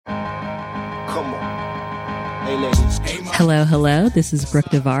Come on. Hey, ladies. Hello, hello. This is Brooke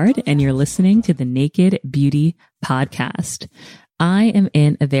Devard, and you're listening to the Naked Beauty Podcast. I am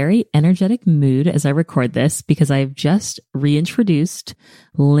in a very energetic mood as I record this because I've just reintroduced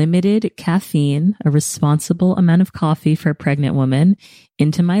limited caffeine, a responsible amount of coffee for a pregnant woman,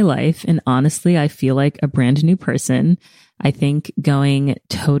 into my life. And honestly, I feel like a brand new person. I think going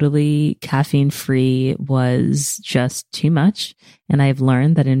totally caffeine free was just too much. And I've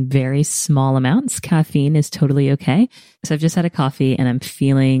learned that in very small amounts, caffeine is totally okay. So I've just had a coffee and I'm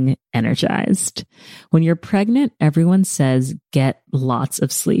feeling energized. When you're pregnant, everyone says get lots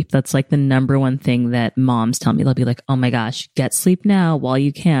of sleep. That's like the number one thing that moms tell me. They'll be like, oh my gosh, get sleep now while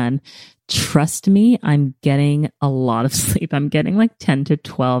you can. Trust me, I'm getting a lot of sleep. I'm getting like 10 to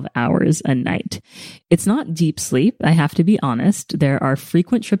 12 hours a night. It's not deep sleep. I have to be honest. There are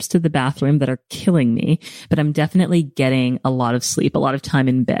frequent trips to the bathroom that are killing me, but I'm definitely getting a lot of sleep, a lot of time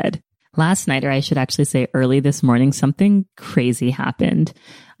in bed. Last night, or I should actually say early this morning, something crazy happened.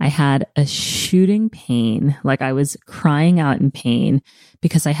 I had a shooting pain, like I was crying out in pain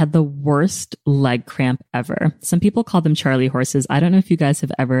because I had the worst leg cramp ever. Some people call them Charlie horses. I don't know if you guys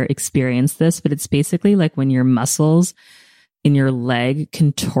have ever experienced this, but it's basically like when your muscles in your leg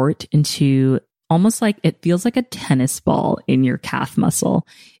contort into almost like it feels like a tennis ball in your calf muscle.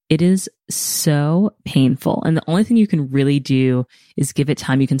 It is so painful. And the only thing you can really do is give it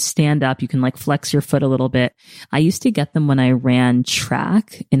time. You can stand up. You can like flex your foot a little bit. I used to get them when I ran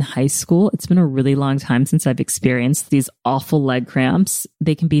track in high school. It's been a really long time since I've experienced these awful leg cramps.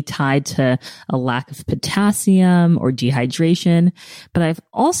 They can be tied to a lack of potassium or dehydration. But I've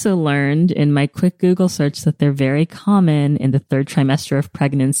also learned in my quick Google search that they're very common in the third trimester of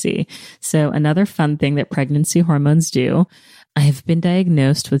pregnancy. So another fun thing that pregnancy hormones do, I have been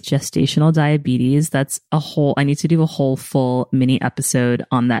diagnosed with gestational diabetes. I need to do a whole full mini episode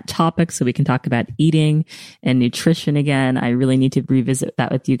on that topic so we can talk about eating and nutrition again. I really need to revisit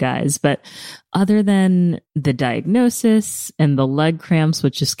that with you guys. But other than the diagnosis and the leg cramps,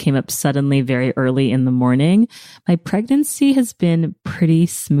 which just came up suddenly very early in the morning, my pregnancy has been pretty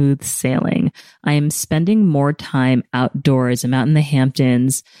smooth sailing. I am spending more time outdoors. I'm out in the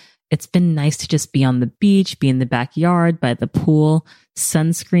Hamptons. It's been nice to just be on the beach, be in the backyard, by the pool.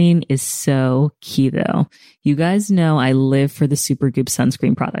 Sunscreen is so key though. You guys know I live for the Supergoop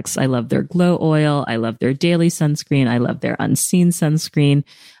sunscreen products. I love their glow oil. I love their daily sunscreen. I love their unseen sunscreen.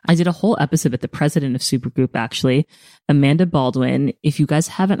 I did a whole episode with the president of Supergoop, actually, Amanda Baldwin. If you guys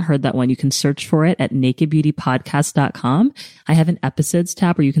haven't heard that one, you can search for it at nakedbeautypodcast.com. I have an episodes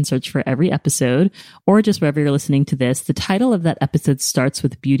tab where you can search for every episode or just wherever you're listening to this. The title of that episode starts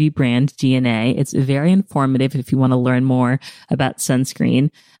with Beauty Brand DNA. It's very informative if you want to learn more about sunscreen.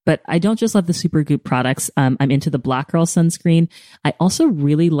 But I don't just love the Supergoop products. I'm into the Black Girl sunscreen. I also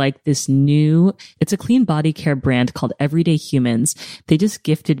really like this it's a clean body care brand called Everyday Humans. They just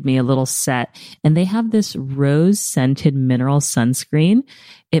gifted me a little set and they have this rose scented mineral sunscreen.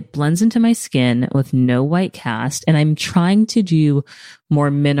 It blends into my skin with no white cast. And I'm trying to do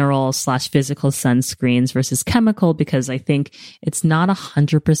more mineral / physical sunscreens versus chemical because I think it's not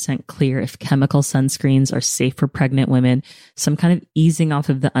 100% clear if chemical sunscreens are safe for pregnant women. So I'm kind of easing off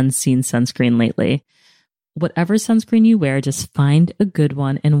of the unseen sunscreen lately. Whatever sunscreen you wear, just find a good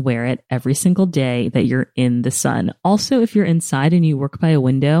one and wear it every single day that you're in the sun. Also, if you're inside and you work by a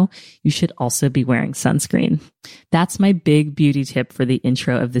window, you should also be wearing sunscreen. That's my big beauty tip for the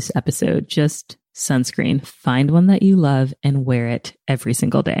intro of this episode. Just sunscreen. Find one that you love and wear it every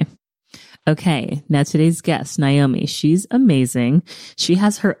single day. Okay, now today's guest, Naomi, she's amazing. She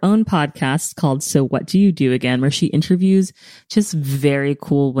has her own podcast called So What Do You Do Again, where she interviews just very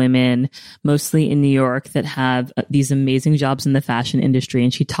cool women, mostly in New York, that have these amazing jobs in the fashion industry.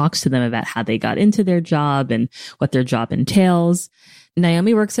 And she talks to them about how they got into their job and what their job entails.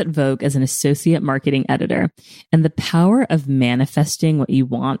 Naomi works at Vogue as an associate marketing editor, and the power of manifesting what you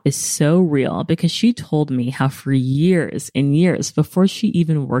want is so real because she told me how for years and years before she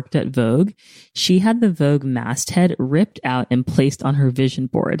even worked at Vogue, she had the Vogue masthead ripped out and placed on her vision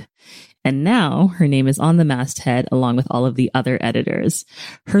board. And now her name is on the masthead along with all of the other editors.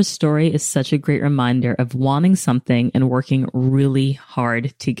 Her story is such a great reminder of wanting something and working really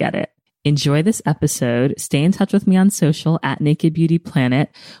hard to get it. Enjoy this episode. Stay in touch with me on social at Naked Beauty Planet.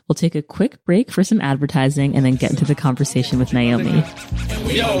 We'll take a quick break for some advertising and then get into the conversation with Naomi.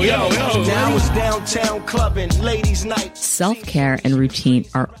 Downtown clubbing, ladies' night. Self-care and routine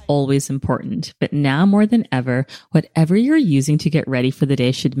are always important, but now more than ever, whatever you're using to get ready for the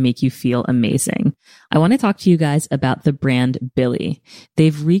day should make you feel amazing. I want to talk to you guys about the brand Billie.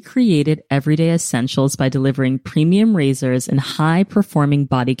 They've recreated everyday essentials by delivering premium razors and high-performing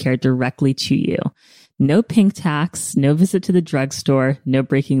body care directly directly to you. No pink tax, no visit to the drugstore, no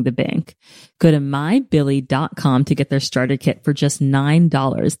breaking the bank. Go to mybilly.com to get their starter kit for just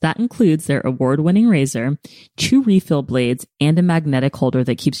 $9. That includes their award-winning razor, 2 refill blades, and a magnetic holder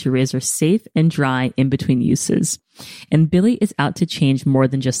that keeps your razor safe and dry in between uses. And Billy is out to change more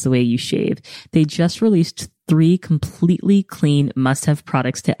than just the way you shave. They just released 3 completely clean must-have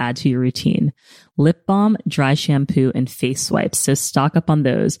products to add to your routine. Lip balm, dry shampoo, and face wipes. So stock up on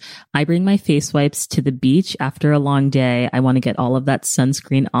those. I bring my face wipes to the beach after a long day. I want to get all of that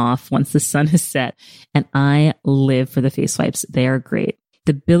sunscreen off once the sun has set, and I live for the face wipes. They are great.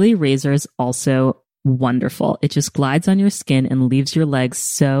 The Billy razor is also wonderful. It just glides on your skin and leaves your legs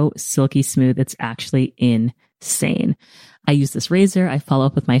so silky smooth. It's actually insane. I use this razor. I follow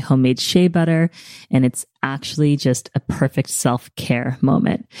up with my homemade shea butter, and it's actually just a perfect self-care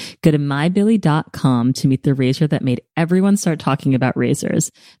moment. Go to mybilly.com to meet the razor that made everyone start talking about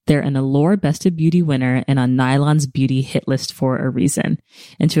razors. They're an Allure Best of Beauty winner and on Nylon's beauty hit list for a reason.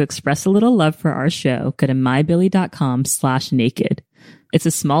 And to express a little love for our show, go to mybilly.com/naked. It's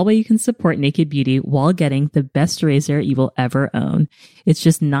a small way you can support Naked Beauty while getting the best razor you will ever own. It's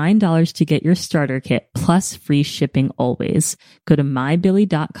just $9 to get your starter kit plus free shipping always. Go to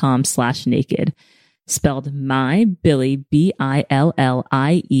mybilly.com/naked. Spelled mybilly,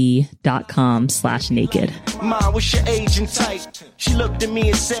 BILLIE.com/naked. Mom, what's your age and type? She looked at me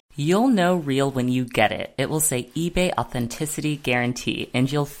and said, You'll know real when you get it. It will say eBay Authenticity Guarantee, and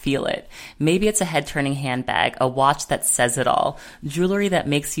you'll feel it. Maybe it's a head-turning handbag, a watch that says it all, jewelry that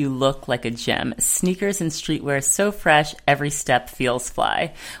makes you look like a gem, sneakers and streetwear so fresh every step feels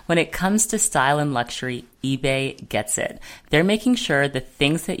fly. When it comes to style and luxury, eBay gets it. They're making sure the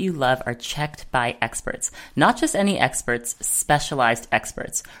things that you love are checked by experts. Not just any experts, specialized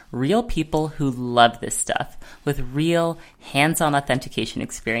experts. Real people who love this stuff with real hands-on authentication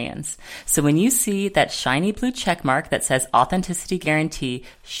experience. So when you see that shiny blue check mark that says Authenticity Guarantee,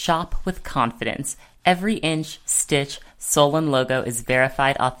 shop with confidence. Every inch, stitch, sole, and logo is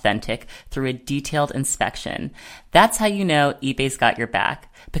verified authentic through a detailed inspection. That's how you know eBay's got your back.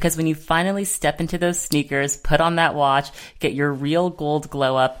 Because when you finally step into those sneakers, put on that watch, get your real gold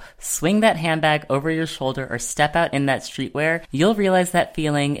glow up, swing that handbag over your shoulder, or step out in that streetwear, you'll realize that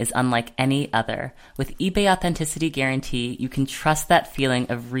feeling is unlike any other. With eBay Authenticity Guarantee, you can trust that feeling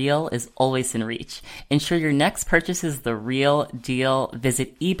of real is always in reach. Ensure your next purchase is the real deal.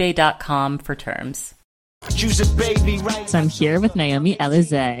 Visit ebay.com for terms. "You's a baby, right?" So I'm here with Naomi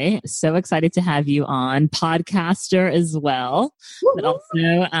Elize. So excited to have you on. Podcaster as well, but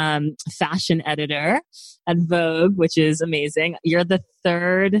also fashion editor at Vogue, which is amazing. You're the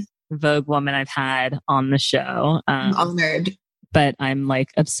 3rd Vogue woman I've had on the show. I'm honored. But I'm like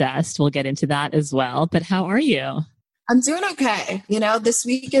obsessed. We'll get into that as well. But how are you? I'm doing okay. You know, this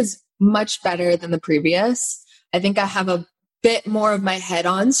week is much better than the previous. I think I have a bit more of my head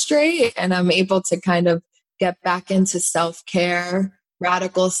on straight, and I'm able to kind of get back into self-care,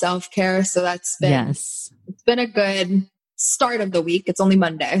 radical self-care. So that's been, it's been a good start of the week. It's only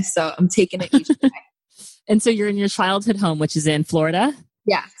Monday, so I'm taking it each day. And so you're in your childhood home, which is in Florida?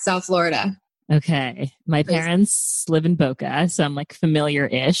 Yeah, South Florida. Okay. My parents live in Boca, so I'm like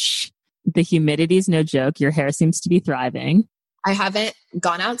familiar-ish. The humidity's no joke. Your hair seems to be thriving. I haven't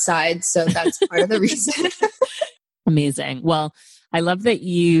gone outside, so that's part of the reason. Amazing. Well, I love that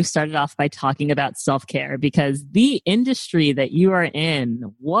you started off by talking about self-care, because the industry that you are in,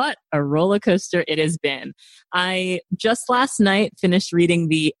 what a roller coaster it has been. I just last night finished reading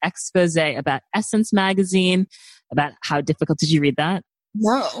the expose about Essence magazine, about how difficult. Did you read that?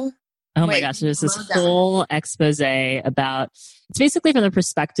 No. Oh my gosh, there's this whole expose about, it's basically from the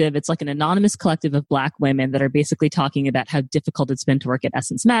perspective, it's like an anonymous collective of Black women that are basically talking about how difficult it's been to work at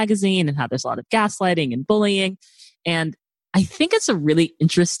Essence magazine and how there's a lot of gaslighting and bullying. And I think it's a really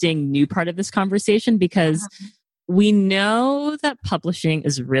interesting new part of this conversation, because we know that publishing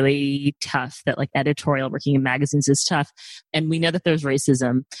is really tough, that like editorial working in magazines is tough. And we know that there's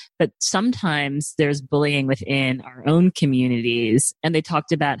racism, but sometimes there's bullying within our own communities. And they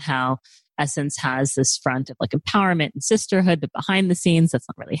talked about how Essence has this front of like empowerment and sisterhood, but behind the scenes, that's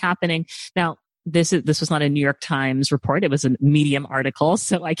not really happening. Now, this was not a New York Times report. It was a Medium article,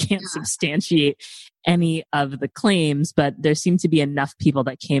 so I can't substantiate any of the claims, but there seemed to be enough people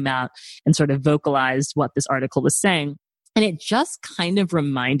that came out and sort of vocalized what this article was saying. And it just kind of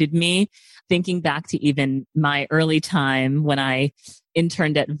reminded me, thinking back to even my early time when I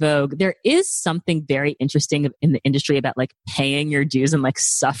interned at Vogue, there is something very interesting in the industry about like paying your dues, and like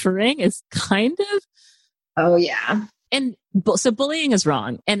suffering is kind of... Oh, yeah. And so bullying is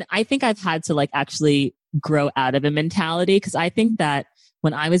wrong. And I think I've had to like actually grow out of a mentality, because I think that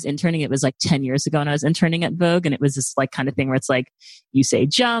when I was interning, it was like 10 years ago, and I was interning at Vogue, and it was this like kind of thing where it's like, you say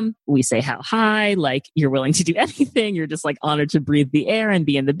jump, we say how high, like you're willing to do anything. You're just like honored to breathe the air and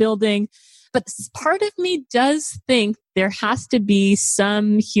be in the building. But part of me does think there has to be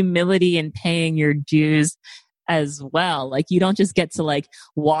some humility in paying your dues as well. Like you don't just get to like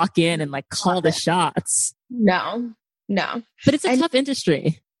walk in and like call the shots. No. But it's a tough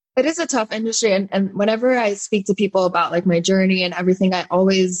industry. It is a tough industry. And whenever I speak to people about like my journey and everything, I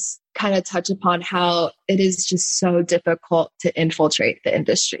always kind of touch upon how it is just so difficult to infiltrate the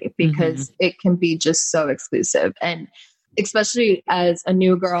industry because it can be just so exclusive. And especially as a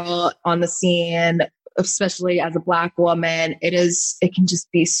new girl on the scene, especially as a Black woman, it can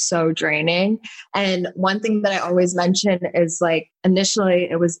just be so draining. And one thing that I always mention is like, initially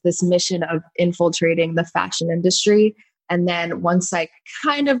it was this mission of infiltrating the fashion industry. And then once I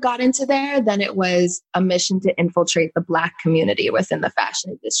kind of got into there, then it was a mission to infiltrate the Black community within the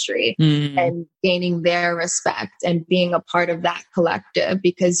fashion industry and gaining their respect and being a part of that collective.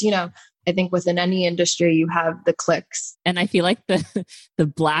 Because, you know, I think within any industry, you have the cliques. And I feel like the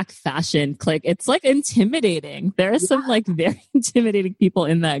Black fashion clique, it's like intimidating. There are some like very intimidating people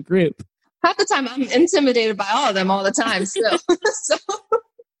in that group. Half the time I'm intimidated by all of them all the time. So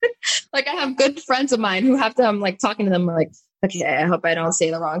like I have good friends of mine who have to, I'm like talking to them like, okay, I hope I don't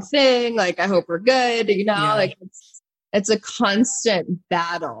say the wrong thing. Like, I hope we're good. You know, like it's a constant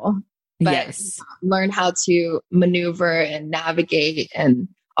battle, but learn how to maneuver and navigate, and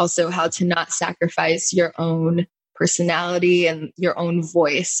also how to not sacrifice your own personality and your own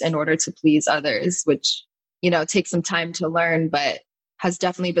voice in order to please others, which, you know, takes some time to learn, but has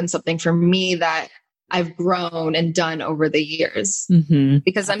definitely been something for me that I've grown and done over the years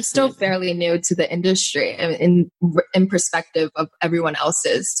because I'm still fairly new to the industry in perspective of everyone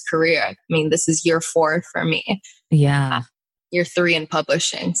else's career. I mean, this is year 4 for me. Yeah. Year 3 in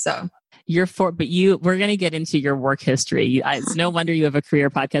publishing. So year 4, but we're going to get into your work history. It's no wonder you have a career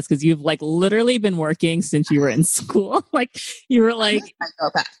podcast because you've like literally been working since you were in school. Like you were like,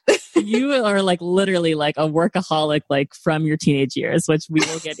 you are like literally like a workaholic, like from your teenage years, which we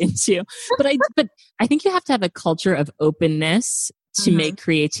will get into. But I think you have to have a culture of openness to make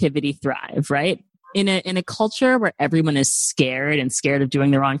creativity thrive, right? In a culture where everyone is scared of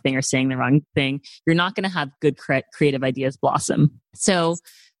doing the wrong thing or saying the wrong thing, you're not going to have good creative ideas blossom. So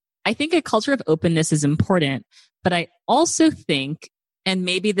I think a culture of openness is important, but I also think, and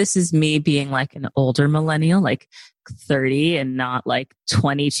maybe this is me being like an older millennial, like 30 and not like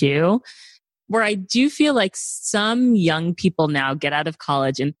 22, where I do feel like some young people now get out of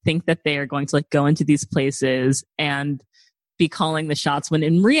college and think that they are going to like go into these places and be calling the shots, when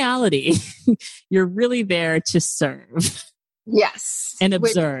in reality, you're really there to serve. Yes. And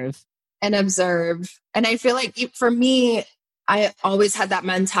observe. And I feel like for me, I always had that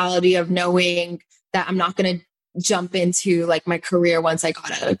mentality of knowing that I'm not going to jump into like my career once I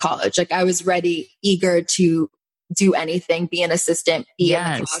got out of college. Like I was ready, eager to do anything, be an assistant, be in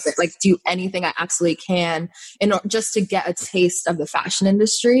the closet, like do anything I absolutely can just to get a taste of the fashion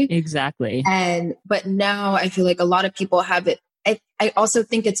industry. Exactly. But now I feel like a lot of people have it. I also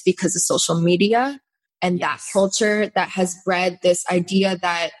think it's because of social media and that culture that has bred this idea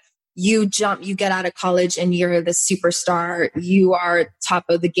that you get out of college and you're the superstar. You are top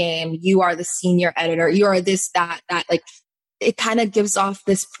of the game. You are the senior editor. You are this, that, like it kind of gives off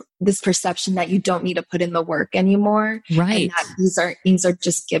this perception that you don't need to put in the work anymore. Right. And that these are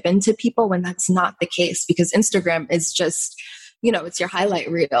just given to people when that's not the case, because Instagram is just, you know, it's your highlight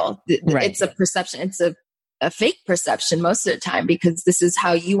reel. Right. It's a perception. It's a fake perception most of the time, because this is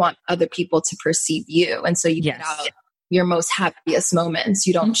how you want other people to perceive you. And so you get out your most happiest moments.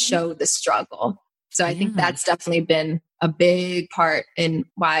 You don't show the struggle. So I think that's definitely been a big part in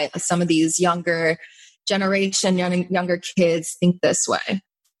why some of these younger generation, younger kids think this way.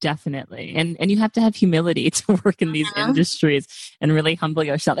 Definitely. And you have to have humility to work in these industries and really humble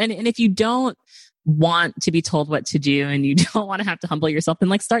yourself. And if you don't want to be told what to do and you don't want to have to humble yourself, then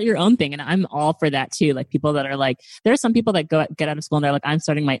like start your own thing. And I'm all for that too. Like people that are like, there are some people that get out of school and they're like, I'm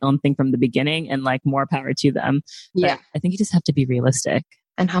starting my own thing from the beginning, and like more power to them. But I think you just have to be realistic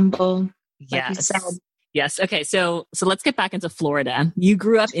and humble. Like you said. Yes. Okay. So let's get back into Florida. You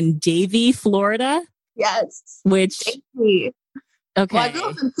grew up in Davie, Florida? Yes. Which Davie. Okay. Well, I grew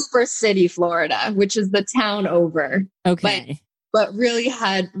up in Cooper City, Florida, which is the town over. Okay. But really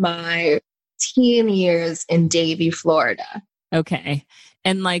had my teen years in Davie, Florida. Okay.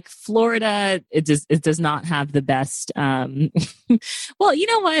 And like Florida, it does not have the best, well, you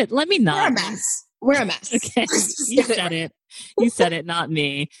know what? Let me not. We're a mess. Okay. You said it. You said it, not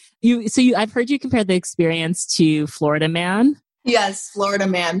me. I've heard you compare the experience to Florida Man. Yes, Florida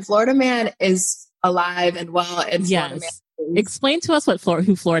Man. Florida Man is alive and well. And Florida Man Yes. Explain to us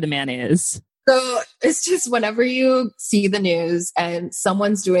who Florida Man is. So it's just whenever you see the news and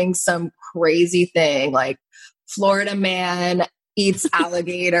someone's doing some crazy thing like Florida Man eats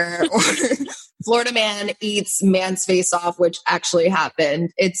alligator or Florida Man eats man's face off, which actually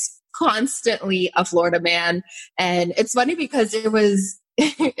happened. It's constantly a Florida Man. And it's funny because it was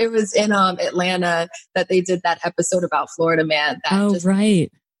it was in Atlanta that they did that episode about Florida Man. That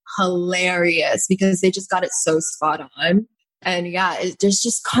right. Hilarious because they just got it so spot on. And yeah, there's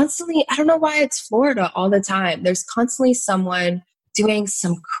just constantly, I don't know why it's Florida all the time. There's constantly someone doing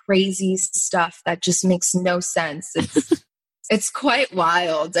some crazy stuff that just makes no sense. It's quite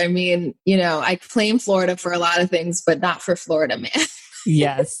wild. I mean, I claim Florida for a lot of things, but not for Florida Man.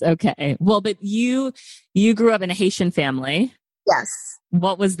 Yes. Okay. Well, but you grew up in a Haitian family. Yes.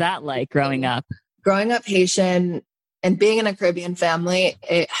 What was that like growing up? Growing up Haitian and being in a Caribbean family,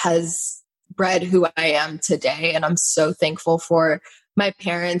 it has bred who I am today. And I'm so thankful for my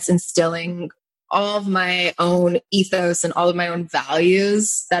parents instilling all of my own ethos and all of my own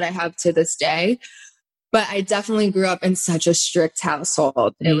values that I have to this day. But I definitely grew up in such a strict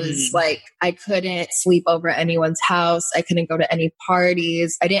household. It was like I couldn't sleep over at anyone's house. I couldn't go to any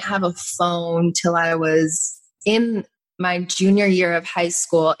parties. I didn't have a phone till I was in my junior year of high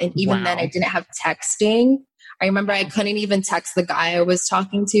school. And even then I didn't have texting. I remember I couldn't even text the guy I was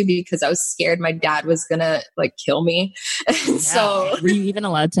talking to because I was scared my dad was going to kill me. So were you even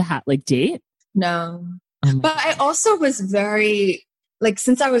allowed to date? No. But I also was very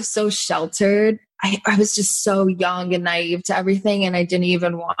since I was so sheltered, I was just so young and naive to everything. And I didn't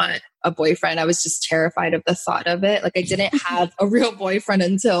even want a boyfriend. I was just terrified of the thought of it. I didn't have a real boyfriend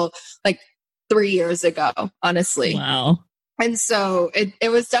until 3 years ago, honestly. Wow. And so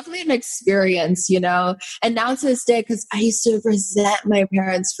it was definitely an experience, and now to this day, because I used to resent my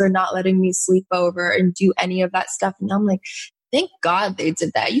parents for not letting me sleep over and do any of that stuff. And I'm like, thank God they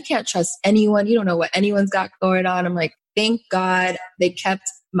did that. You can't trust anyone. You don't know what anyone's got going on. I'm like, thank God they kept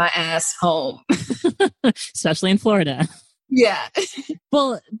my ass home. Especially in Florida. Yeah.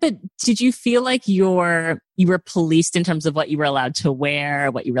 Well, but did you feel like you were policed in terms of what you were allowed to wear,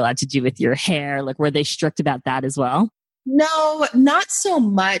 what you were allowed to do with your hair? Were they strict about that as well? No, not so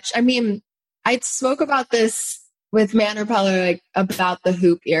much. I mean, I spoke about this with Man Repeller, about the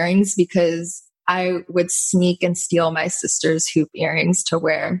hoop earrings, because I would sneak and steal my sister's hoop earrings to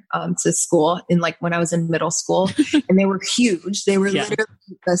wear to school when I was in middle school. And they were huge. They were literally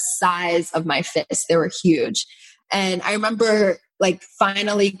the size of my fist. They were huge. And I remember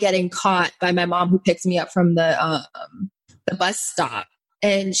finally getting caught by my mom, who picked me up from the bus stop.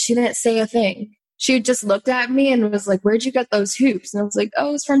 And she didn't say a thing. She just looked at me and was like, where'd you get those hoops? And I was like,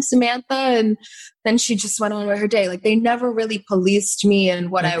 oh, it's from Samantha. And then she just went on with her day. They never really policed me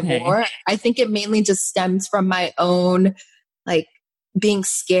and what I wore. I think it mainly just stems from my own, being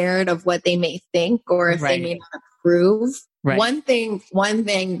scared of what they may think or if they may not approve. Right. One thing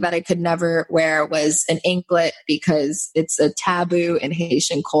that I could never wear was an anklet because it's a taboo in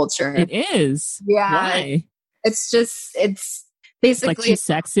Haitian culture. It is? Yeah. Why? It's basically too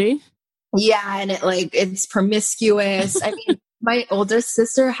sexy. Yeah, and it's promiscuous. I mean, my oldest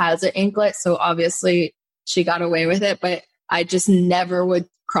sister has an anklet, so obviously she got away with it, but I just never would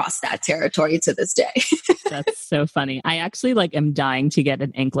cross that territory to this day. That's so funny. I actually am dying to get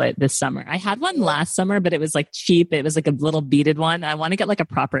an anklet this summer. I had one last summer, but it was cheap. It was a little beaded one. I want to get a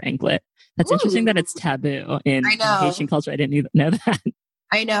proper anklet. That's interesting that it's taboo in Haitian culture. I didn't even know that.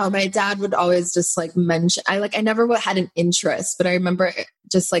 I know. My dad would always just mention, I never had an interest, but I remember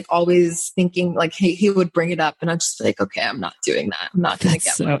just always thinking he would bring it up and I'd just be okay, I'm not doing that. I'm not going to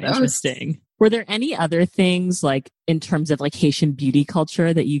get so interesting. Were there any other things in terms of Haitian beauty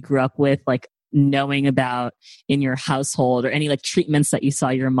culture that you grew up with, knowing about in your household, or any treatments that you saw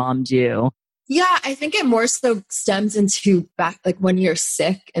your mom do? Yeah, I think it more so stems into back when you're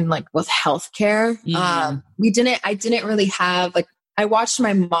sick and with healthcare. I didn't really have I watched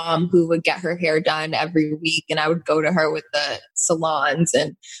my mom, who would get her hair done every week, and I would go to her with the salons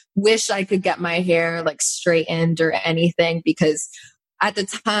and wish I could get my hair straightened or anything, because at the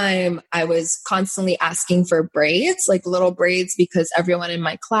time I was constantly asking for braids, little braids, because everyone in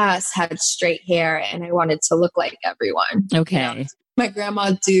my class had straight hair and I wanted to look like everyone. Okay. My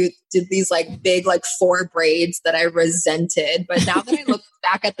grandma did these big 4 braids that I resented, but now that I look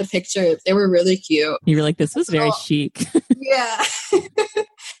back at the picture, they were really cute. You were this was very chic. Yeah.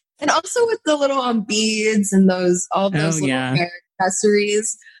 And also with the little beads and all those little hair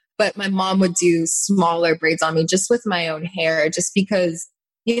accessories. But my mom would do smaller braids on me just with my own hair, just because,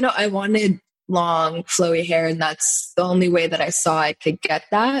 I wanted long flowy hair, and that's the only way that I saw I could get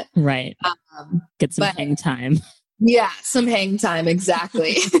that. Right. Get some hang time. Yeah, some hang time.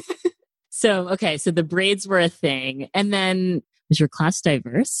 Exactly. So the braids were a thing. And then was your class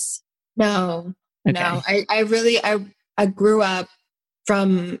diverse? No, Okay. no. I grew up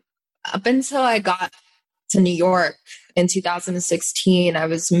up until I got to New York in 2016. I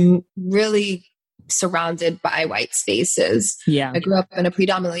was really surrounded by white spaces. Yeah. I grew up in a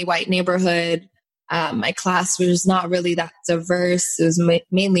predominantly white neighborhood. My class was not really that diverse. It was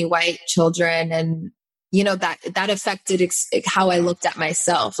mainly white children. And, that affected how I looked at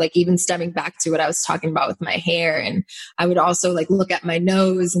myself, like even stemming back to what I was talking about with my hair. And I would also like look at my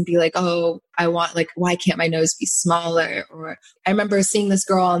nose and be like, oh, why can't my nose be smaller? Or I remember seeing this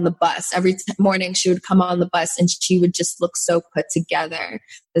girl on the bus. Every morning she would come on the bus and she would just look so put together,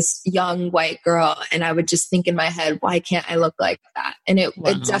 this young white girl. And I would just think in my head, why can't I look like that? And it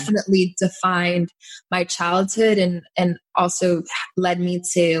definitely defined my childhood and also led me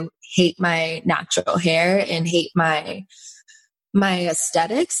to hate my natural hair and hate my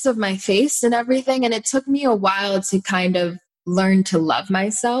aesthetics of my face and everything. And it took me a while to kind of learn to love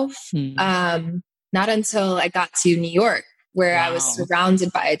myself. Not until I got to New York, where I was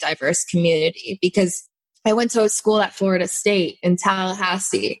surrounded by a diverse community, because I went to a school at Florida State in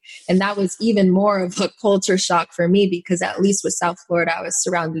Tallahassee. And that was even more of a culture shock for me, because at least with South Florida, I was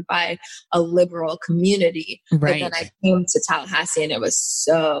surrounded by a liberal community. Right. But then I came to Tallahassee and it was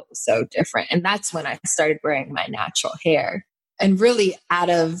so, so different. And that's when I started wearing my natural hair, and really out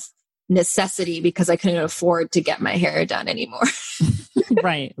of necessity, because I couldn't afford to get my hair done anymore.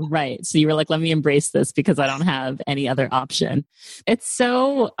 Right. So you were like, let me embrace this because I don't have any other option. It's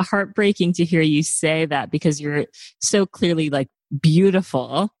so heartbreaking to hear you say that, because you're so clearly like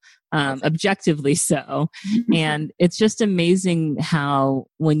beautiful, objectively so. And it's just amazing how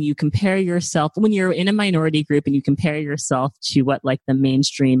when you compare yourself, when you're in a minority group and you compare yourself to what like the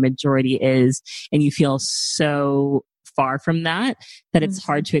mainstream majority is, and you feel so far from that it's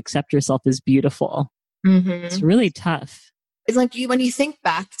hard to accept yourself as beautiful. It's really tough. It's like when you think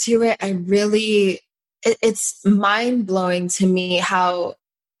back to it, it's mind blowing to me how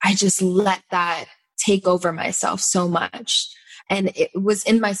I just let that take over myself so much. And it was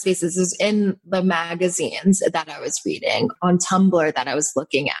in my spaces, it was in the magazines that I was reading, on Tumblr that I was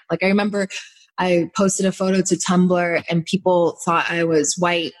looking at. Like I remember I posted a photo to Tumblr and people thought I was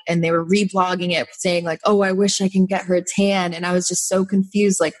white and they were reblogging it saying like, oh, I wish I can get her tan. And I was just so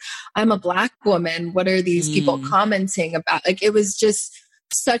confused. Like, I'm a Black woman. What are these people commenting about? Like, it was just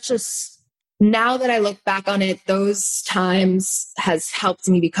now that I look back on it, those times has helped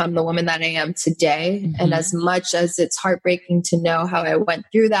me become the woman that I am today. And as much as it's heartbreaking to know how I went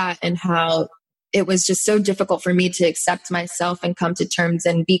through that and how it was just so difficult for me to accept myself and come to terms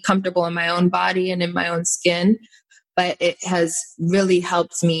and be comfortable in my own body and in my own skin. But it has really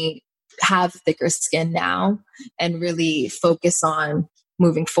helped me have thicker skin now and really focus on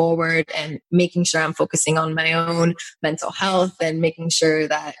moving forward and making sure I'm focusing on my own mental health and making sure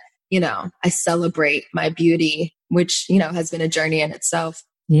that, I celebrate my beauty, which, has been a journey in itself.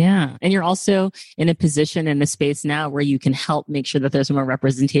 Yeah. And you're also in a position in the space now where you can help make sure that there's more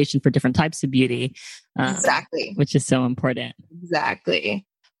representation for different types of beauty. Exactly. Which is so important. Exactly.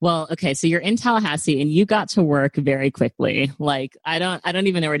 Well, okay. So you're in Tallahassee and you got to work very quickly. Like, I don't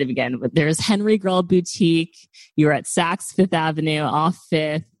even know where to begin. There's Henry Girl Boutique. You were at Saks Fifth Avenue off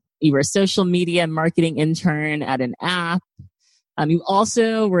Fifth. You were a social media marketing intern at an app. You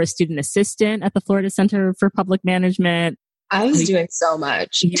also were a student assistant at the Florida Center for Public Management. I was doing so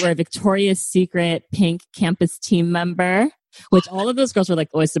much. You were a Victoria's Secret pink campus team member, which all of those girls were like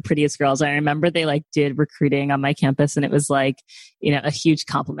always the prettiest girls. I remember they like did recruiting on my campus and it was like, a huge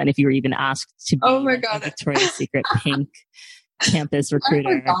compliment if you were even asked to be a Victoria's Secret pink campus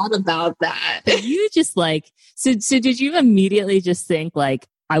recruiter. I forgot about that. But you just so did you immediately just think like,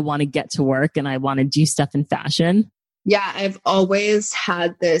 I want to get to work and I want to do stuff in fashion? Yeah, I've always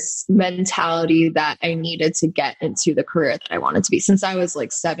had this mentality that I needed to get into the career that I wanted to be since I was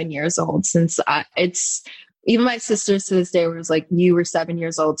like 7 years old. Even my sisters to this day was like, you were 7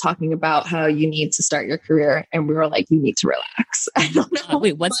 years old talking about how you need to start your career. And we were like, you need to relax. I don't know.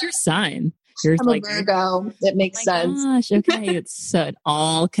 Wait, what's your sign? I'm a Virgo. It makes sense. Gosh, okay. It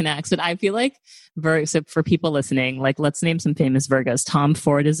all connects. But I feel like so for people listening, like let's name some famous Virgos. Tom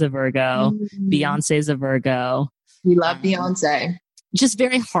Ford is a Virgo. Beyonce is a Virgo. We love Beyonce. Just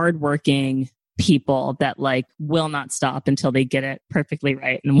very hardworking people that like will not stop until they get it perfectly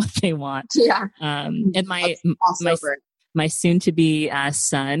right and what they want. Yeah. And my my soon to be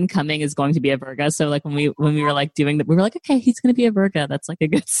son coming is going to be a Virgo. So like when we were like doing that, we were like, okay, he's going to be a Virgo. That's like a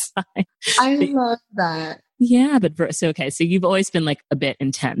good sign. I love that. Yeah. But so you've always been like a bit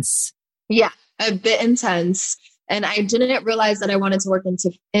intense. Yeah. A bit intense. And I didn't realize that I wanted to work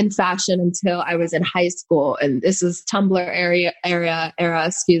in fashion until I was in high school. And this is Tumblr era,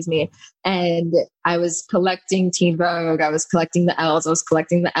 excuse me. And I was collecting Teen Vogue. I was collecting the L's. I was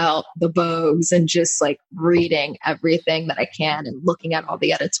collecting the Vogues, and just like reading everything that I can and looking at all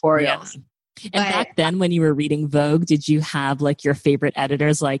the editorials. Yeah. And back then when you were reading Vogue, did you have like your favorite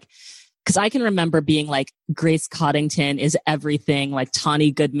editors? Like, because I can remember being like, Grace Coddington is everything. Like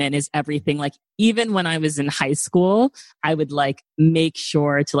Tawny Goodman is everything. Like even when I was in high school, I would like make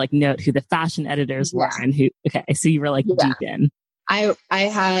sure to like note who the fashion editors were and who. Okay, so you were like deep in. I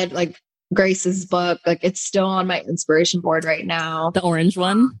had like Grace's book. Like it's still on my inspiration board right now. The orange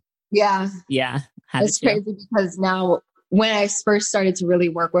one. Yeah. It's crazy because now when I first started to really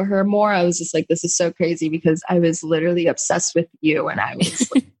work with her more, I was just like, this is so crazy because I was literally obsessed with you when I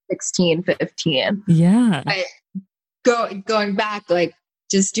was like 16, 15. Yeah. Going back, like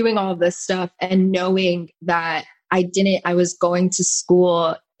just doing all of this stuff and knowing that I was going to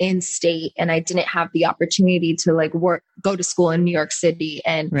school in state and I didn't have the opportunity to like go to school in New York City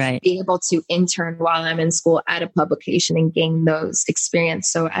and be able to intern while I'm in school at a publication and gain those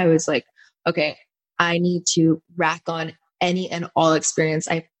experience. So I was like, okay, I need to rack on any and all experience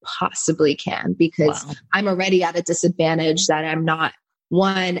I possibly can because I'm already at a disadvantage that I'm not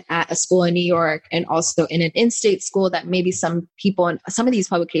one at a school in New York and also in an in-state school that maybe some people in some of these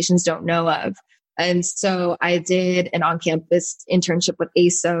publications don't know of. And so I did an on-campus internship with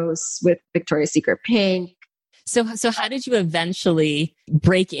ASOS, with Victoria's Secret Pink. So how did you eventually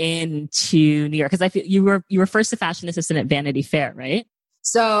break into New York? Because I feel you were first a fashion assistant at Vanity Fair, right?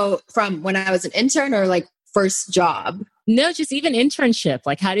 So from when I was an intern or like first job? No, just even internship.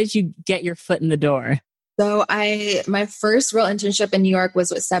 Like how did you get your foot in the door? So my first real internship in New York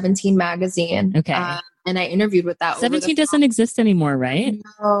was with 17 magazine. Okay. And I interviewed with that. 17 doesn't exist anymore, right?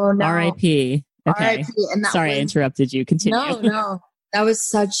 No. R.I.P. Okay. R.I.P. And Sorry, I interrupted you. Continue. No. That was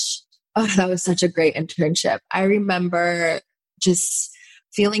such a great internship. I remember just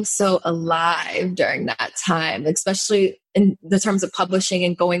feeling so alive during that time, especially in the terms of publishing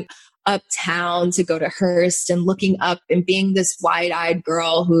and going uptown to go to Hearst and looking up and being this wide-eyed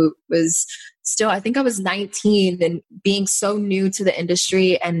girl who was still, I think I was 19 and being so new to the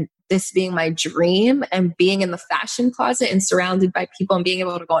industry and this being my dream and being in the fashion closet and surrounded by people and being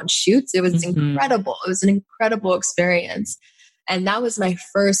able to go on shoots. It was incredible. It was an incredible experience. And that was my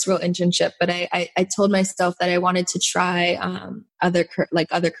first real internship. But I told myself that I wanted to try other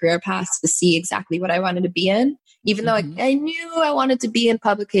career paths to see exactly what I wanted to be in, even though I knew I wanted to be in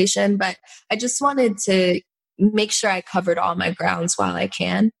publication, but I just wanted to make sure I covered all my grounds while I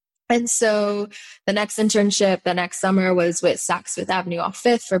can. And so the next internship, the next summer was with Saks Fifth Avenue off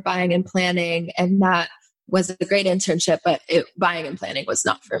 5th for buying and planning. And that was a great internship, but buying and planning was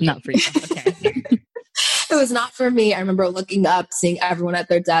not for me. Not for you. Okay. It was not for me. I remember looking up, seeing everyone at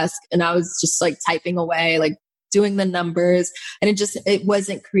their desk, and I was just like typing away, like doing the numbers, and it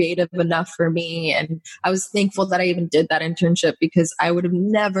wasn't creative enough for me. And I was thankful that I even did that internship because I would have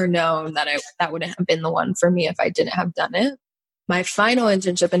never known that that wouldn't have been the one for me if I didn't have done it. My final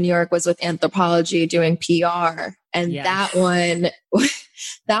internship in New York was with Anthropologie doing PR. And that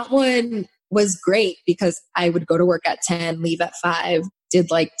one was great because I would go to work at 10, leave at 5,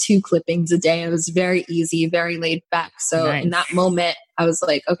 did like 2 clippings a day. It was very easy, very laid back. So in that moment, I was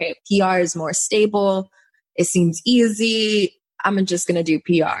like, okay, PR is more stable. It seems easy. I'm just going to do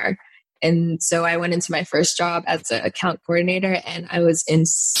PR. And so I went into my first job as an account coordinator and I was in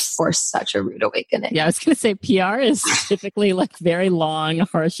for such a rude awakening. Yeah, I was going to say PR is typically like very long,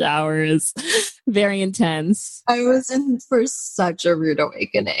 harsh hours, very intense. I was in for such a rude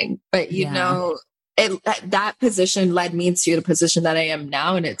awakening. But, you know, that position led me to the position that I am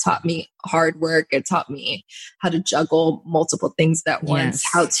now. And it taught me hard work. It taught me how to juggle multiple things at once,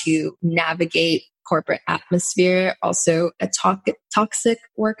 how to navigate corporate atmosphere, also a toxic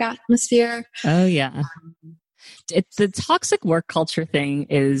work atmosphere. Oh, yeah. The toxic work culture thing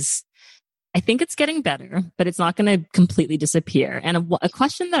is, I think it's getting better, but it's not going to completely disappear. And a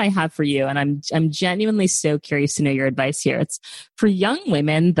question that I have for you, and I'm genuinely so curious to know your advice here. It's for young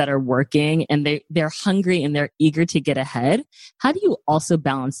women that are working and they're hungry and they're eager to get ahead. How do you also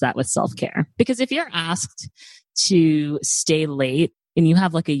balance that with self-care? Because if you're asked to stay late and you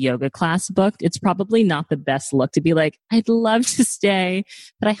have like a yoga class booked, it's probably not the best look to be like, I'd love to stay,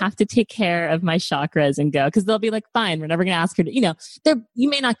 but I have to take care of my chakras and go. Cause they'll be like, fine, we're never going to ask her to, you know, you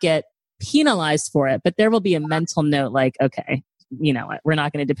may not get penalized for it, but there will be a mental note like, okay, you know what, we're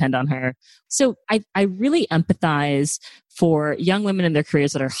not going to depend on her. So I really empathize for young women in their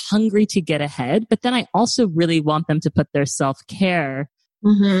careers that are hungry to get ahead, but then I also really want them to put their self-care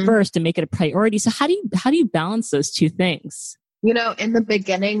first and make it a priority. So how do you balance those two things? You know, in the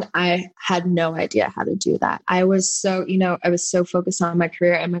beginning, I had no idea how to do that. I was so focused on my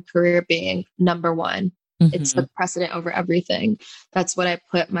career and my career being number one. It took precedent over everything. That's what I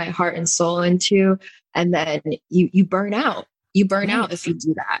put my heart and soul into. And then you burn out. You burn out if you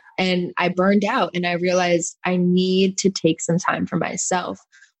do that. And I burned out and I realized I need to take some time for myself,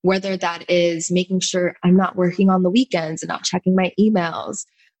 whether that is making sure I'm not working on the weekends and not checking my emails,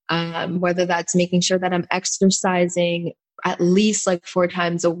 whether that's making sure that I'm exercising at least like 4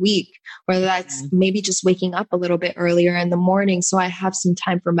 times a week, whether that's maybe just waking up a little bit earlier in the morning so I have some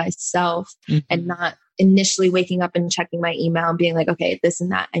time for myself and not initially waking up and checking my email and being like, okay, this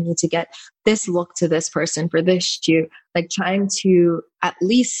and that, I need to get this look to this person for this shoot, like trying to at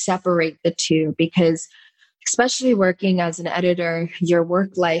least separate the two, because especially working as an editor, your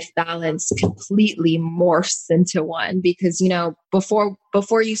work-life balance completely morphs into one because, you know,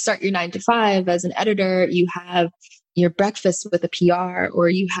 before you start your 9 to 5 as an editor, you have your breakfast with a PR, or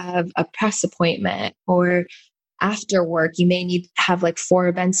you have a press appointment, or after work, you may need to have like 4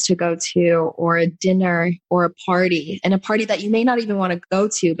 events to go to, or a dinner or a party, and a party that you may not even want to go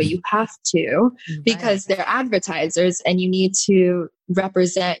to, but you have to because they're advertisers and you need to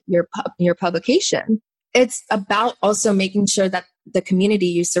represent your publication. It's about also making sure that the community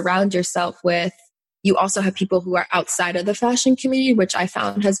you surround yourself with, you also have people who are outside of the fashion community, which I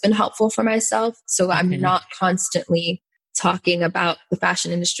found has been helpful for myself. So I'm not constantly talking about the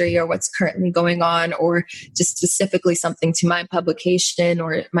fashion industry or what's currently going on, or just specifically something to my publication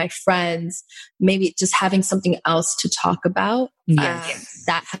or my friends, maybe just having something else to talk about.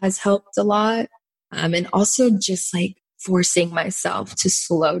 That has helped a lot. And also just like forcing myself to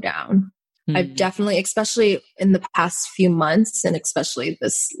slow down. I've definitely, especially in the past few months and especially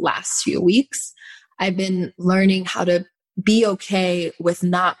this last few weeks, I've been learning how to be okay with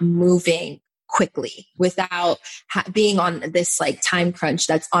not moving quickly without being on this like time crunch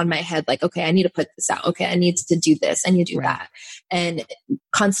that's on my head. Like, okay, I need to put this out. Okay, I need to do this. I need to do that. And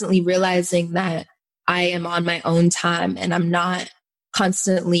constantly realizing that I am on my own time and I'm not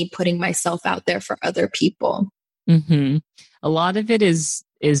constantly putting myself out there for other people. A lot of it is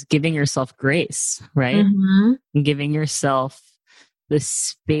giving yourself grace, right? And giving yourself the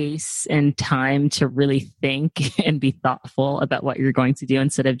space and time to really think and be thoughtful about what you're going to do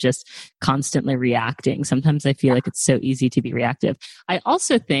instead of just constantly reacting. Sometimes I feel like it's so easy to be reactive. I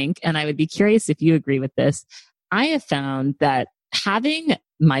also think, and I would be curious if you agree with this, I have found that having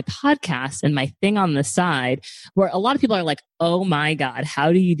my podcast and my thing on the side, where a lot of people are like, oh my God,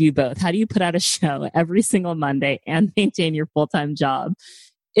 how do you do both? How do you put out a show every single Monday and maintain your full-time job?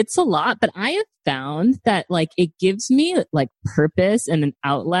 It's a lot, but I have found that like it gives me like purpose and an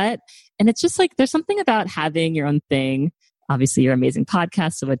outlet. And it's just like, there's something about having your own thing. Obviously your amazing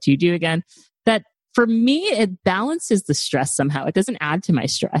podcast. So what you do again, that for me, it balances the stress somehow. It doesn't add to my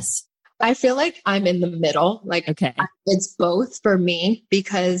stress. I feel like I'm in the middle. Like it's both for me,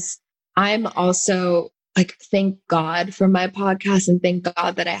 because I'm also like, thank God for my podcast and thank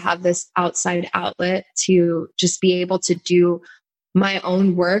God that I have this outside outlet to just be able to do my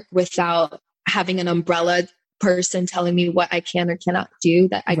own work without having an umbrella person telling me what I can or cannot do,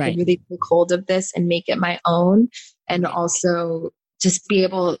 that I can really take hold of this and make it my own. And also just be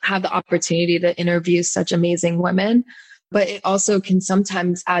able to have the opportunity to interview such amazing women. But it also can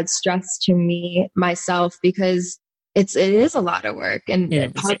sometimes add stress to me, myself, because it is a lot of work, and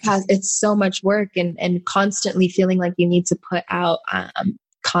podcast, it's so much work, and constantly feeling like you need to put out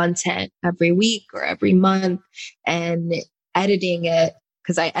content every week or every month, and editing it,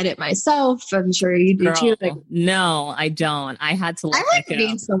 because I edit myself. I'm sure you do too. Like, no, I don't. I had to. I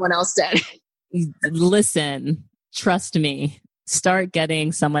need someone else to edit. Listen, trust me. Start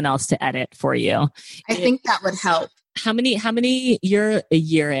getting someone else to edit for you. I think that would help. How many? You're a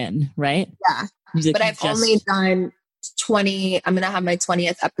year in, right? Yeah, but I've only done 20. I'm going to have my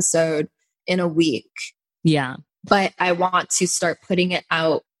 20th episode in a week. Yeah, but I want to start putting it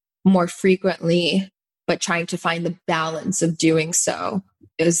out more frequently, but trying to find the balance of doing so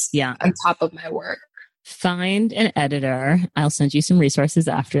is on top of my work. Find an editor. I'll send you some resources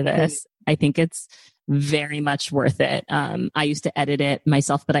after this. I think it's very much worth it. I used to edit it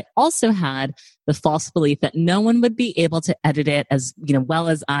myself, but I also had the false belief that no one would be able to edit it as, well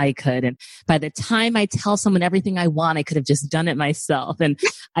as I could. And by the time I tell someone everything I want, I could have just done it myself. And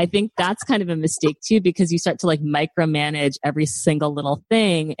I think that's kind of a mistake too, because you start to like micromanage every single little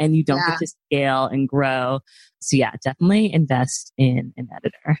thing and you don't get to scale and grow. So yeah, definitely invest in an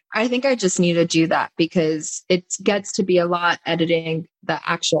editor. I think I just need to do that because it gets to be a lot editing the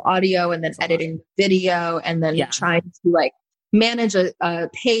actual audio and then editing the video and then trying to like manage a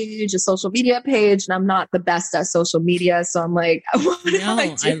page, a social media page. And I'm not the best at social media. So I'm like, what do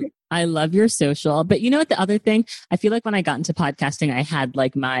I do? I love your social. But you know what? The other thing, I feel like when I got into podcasting, I had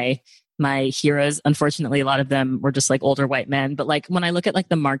like my heroes. Unfortunately, a lot of them were just like older white men. But like when I look at like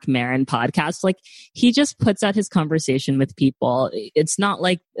the Mark Maron podcast, like he just puts out his conversation with people. It's not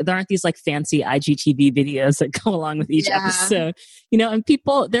like there aren't these like fancy IGTV videos that go along with each episode, and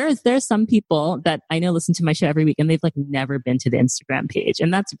people, there's some people that I know listen to my show every week and they've like never been to the Instagram page.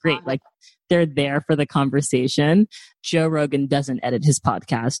 And that's great. Like they're there for the conversation. Joe Rogan doesn't edit his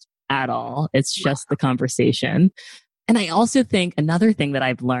podcast at all. It's just the conversation. And I also think another thing that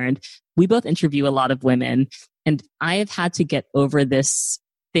I've learned, we both interview a lot of women, and I have had to get over this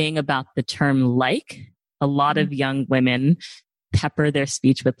thing about the term like. A lot of young women pepper their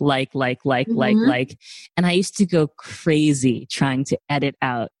speech with like. And I used to go crazy trying to edit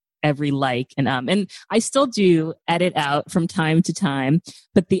out every like. And I still do edit out from time to time.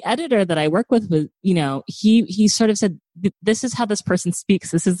 But the editor that I work with was, he sort of said, this is how this person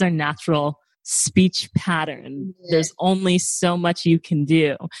speaks. This is their natural speech pattern. There's only so much you can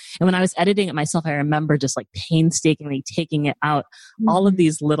do. And when I was editing it myself, I remember just like painstakingly taking it out, all of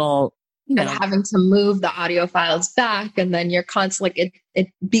these little, and having to move the audio files back. And then you're constantly, it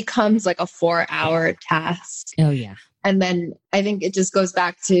becomes like a 4-hour task. Oh yeah. And then I think it just goes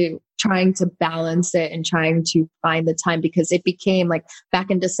back to trying to balance it and trying to find the time, because it became like back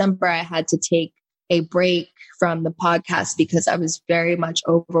in December, I had to take a break from the podcast because I was very much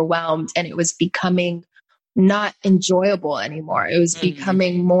overwhelmed and it was becoming not enjoyable anymore. It was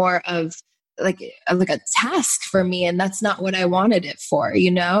becoming more of like a task for me. And that's not what I wanted it for,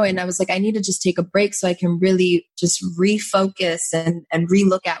 And I was like, I need to just take a break so I can really just refocus and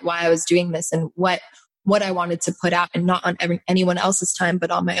relook at why I was doing this and what I wanted to put out, and not on anyone else's time,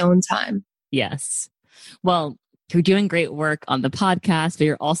 but on my own time. Yes. Well, you're doing great work on the podcast, but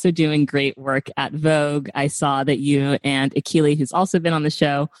you're also doing great work at Vogue. I saw that you and Akili, who's also been on the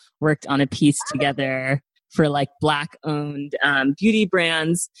show, worked on a piece together for like Black owned beauty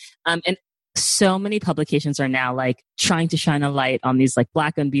brands. And so many publications are now like trying to shine a light on these like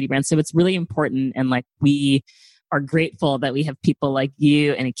Black owned beauty brands. So it's really important. And like we are grateful that we have people like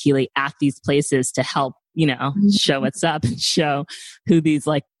you and Akili at these places to help, show what's up and show who these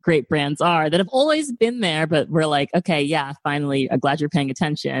like great brands are that have always been there. But we're like, okay, yeah, finally, I'm glad you're paying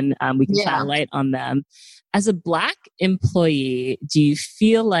attention. We can shine a light on them. As a Black employee, do you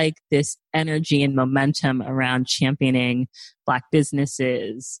feel like this energy and momentum around championing Black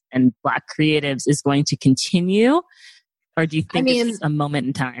businesses and Black creatives is going to continue? Or do you think it's a moment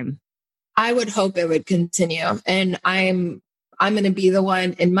in time? I would hope it would continue. And I'm going to be the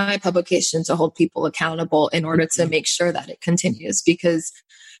one in my publication to hold people accountable in order to make sure that it continues. Because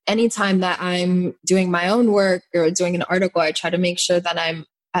anytime that I'm doing my own work or doing an article, I try to make sure that I'm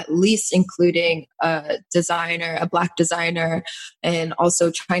at least including a designer, a Black designer, and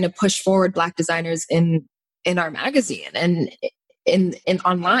also trying to push forward Black designers in our magazine and in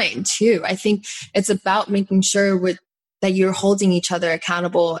online too. I think it's about making sure that you're holding each other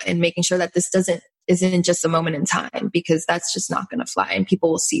accountable and making sure that this isn't just a moment in time, because that's just not going to fly and people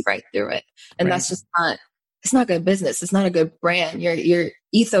will see right through it. And that's just it's not good business. It's not a good brand. Your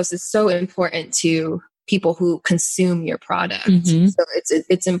ethos is so important to people who consume your product. So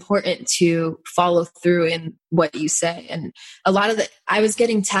it's important to follow through in what you say. And a lot of I was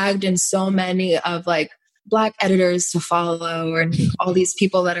getting tagged in so many of like Black editors to follow and all these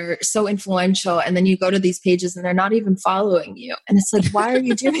people that are so influential. And then you go to these pages and they're not even following you. And it's like, why are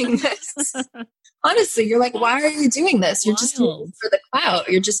you doing this? Honestly, you're like, why are you doing this? You're just doing this for the clout.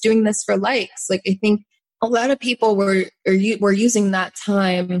 You're just doing this for likes. Like, I think a lot of people were using that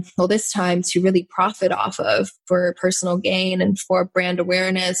time, this time, to really profit off of for personal gain and for brand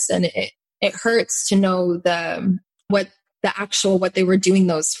awareness. And it hurts to know what they were doing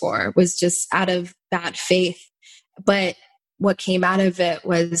those for was just out of bad faith. But what came out of it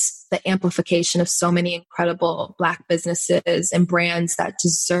was the amplification of so many incredible Black businesses and brands that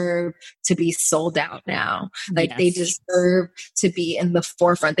deserve to be sold out now. Like they deserve to be in the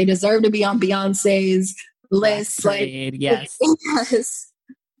forefront. They deserve to be on Beyonce's list. Yes.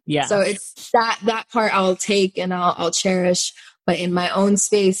 Yeah. So it's that part I'll take and I'll cherish. But in my own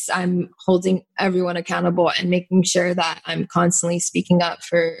space, I'm holding everyone accountable and making sure that I'm constantly speaking up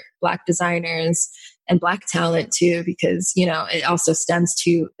for Black designers and Black talent too, because, you know, it also stems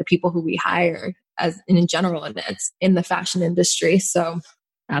to the people who we hire as in general, and it's in the fashion industry. So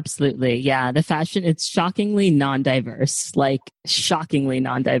absolutely. Yeah. The fashion, it's shockingly non-diverse, like shockingly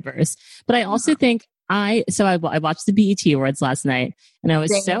non-diverse. But I also think I watched the BET Awards last night, and I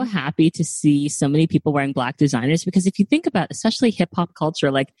was so happy to see so many people wearing Black designers, because if you think about, especially hip hop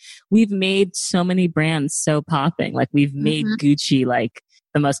culture, like we've made so many brands so popping, like we've made Gucci like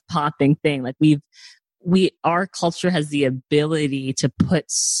the most popping thing. Like our culture has the ability to put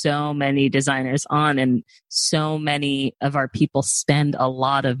so many designers on, and so many of our people spend a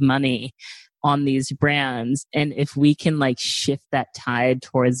lot of money on these brands. And if we can like shift that tide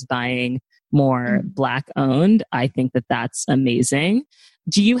towards buying more Black owned, I think that that's amazing.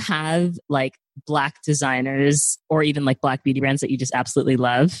 Do you have like Black designers or even like Black beauty brands that you just absolutely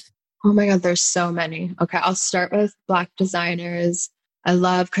love? Oh my God, there's so many. Okay, I'll start with Black designers. I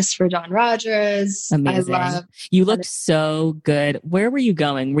love Christopher John Rogers. Amazing. You look so good. Where were you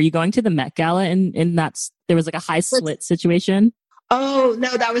going? Were you going to the Met Gala in that there was like a high slit situation? Oh,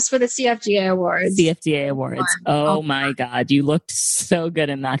 no, that was for the CFDA Awards. CFDA Awards. Oh my God. You looked so good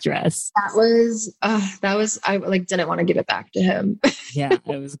in that dress. That was, I like didn't want to give it back to him. Yeah,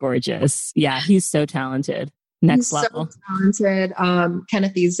 it was gorgeous. Yeah, he's so talented. Next level. So talented.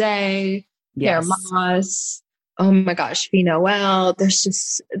 Kenneth Ezay, Pierre Moss. Oh my gosh, Fee Noel. There's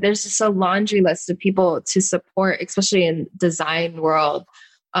just a laundry list of people to support, especially in design world.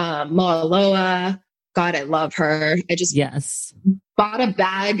 Moaloa. God, I love her. I just bought a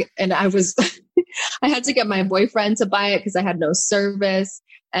bag, and I had to get my boyfriend to buy it because I had no service.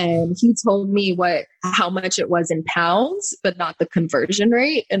 And he told me how much it was in pounds, but not the conversion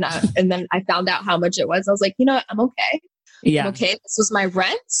rate. And then I found out how much it was. I was like, you know what? I'm okay. Yeah. I'm okay. This was my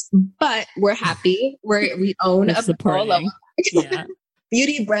rent, but we're happy. We own a Polo. Yeah.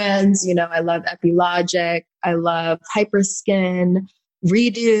 Beauty brands. You know, I love Epilogic. I love Hyperskin,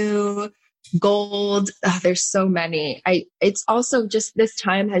 Redo, Gold. There's so many. It's also just this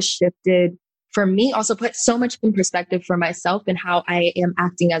time has shifted for me, also put so much in perspective for myself and how I am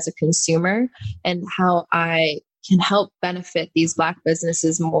acting as a consumer and how I can help benefit these Black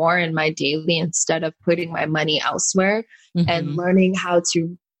businesses more in my daily instead of putting my money elsewhere, and learning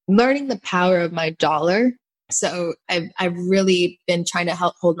the power of my dollar. So I've really been trying to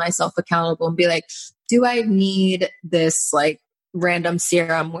help hold myself accountable and be like, do I need this like random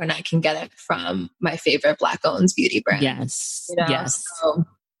serum when I can get it from my favorite Black owned beauty brand? Yes. You know? Yes. So,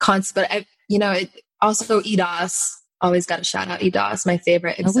 but also EDOS, always got to shout out EDOS, my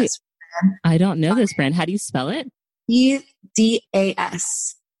favorite accessory brand. I don't know this brand. How do you spell it?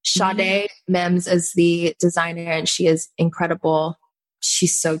 EDAS. Sade Mims is the designer, and she is incredible.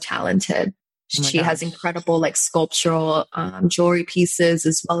 She's so talented. She has incredible like sculptural jewelry pieces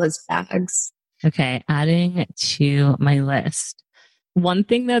as well as bags. Okay, adding to my list. One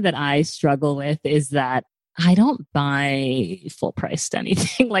thing though that I struggle with is that I don't buy full priced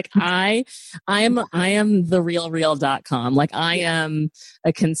anything. Like I am the realreal.com. Like I am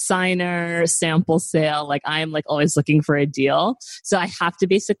a consigner, sample sale. Like I am like always looking for a deal. So I have to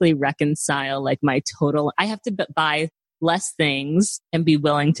basically reconcile like my total. I have to buy less things and be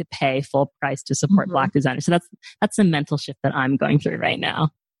willing to pay full price to support Black designers. So that's a mental shift that I'm going through right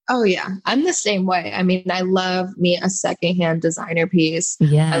now. Oh yeah. I'm the same way. I mean, I love me a secondhand designer piece.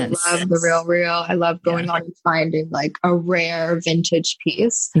 Yes. I love the real. I love going on and finding like a rare vintage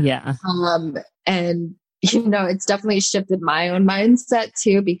piece. Yeah. And you know, it's definitely shifted my own mindset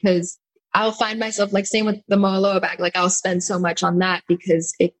too, because I'll find myself like same with the Moaloa bag. Like I'll spend so much on that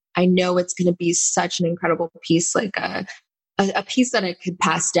because I know it's going to be such an incredible piece, like a piece that I could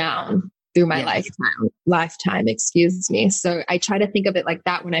pass down through my lifetime, excuse me. So I try to think of it like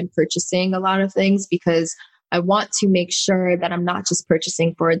that when I'm purchasing a lot of things, because I want to make sure that I'm not just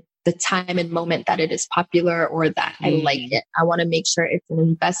purchasing for the time and moment that it is popular or that I like it. I want to make sure it's an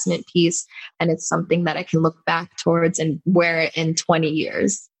investment piece and it's something that I can look back towards and wear it in 20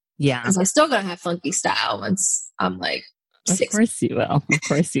 years. Yeah. Because I still gotta have funky style once I'm like, of course you will. Of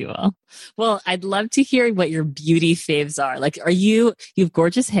course you will. Well, I'd love to hear what your beauty faves are. Like, you have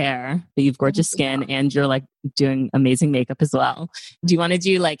gorgeous hair, but you have gorgeous skin, and you're like doing amazing makeup as well. Do you want to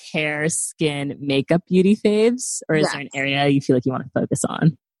do like hair, skin, makeup beauty faves? Or is there an area you feel like you want to focus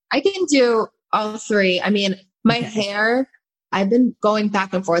on? I can do all three. I mean, my hair, I've been going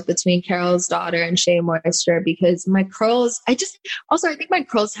back and forth between Carol's Daughter and Shea Moisture because my curls, I think my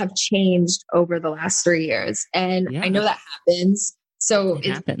curls have changed over the last 3 years. And I know that happens. So It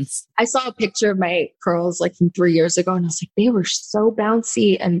happens. I saw a picture of my curls like from 3 years ago and I was like, they were so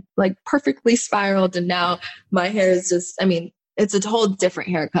bouncy and like perfectly spiraled. And now my hair is just, I mean, it's a whole different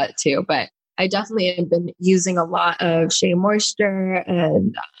haircut too, but I definitely have been using a lot of Shea Moisture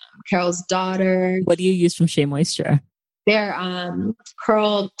and Carol's Daughter. What do you use from Shea Moisture? Their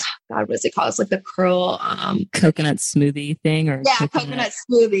curl, God, what is it called? It's like the curl coconut smoothie thing, or coconut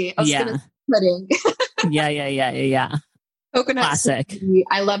smoothie. I was gonna pudding. yeah. Coconut classic. Smoothie.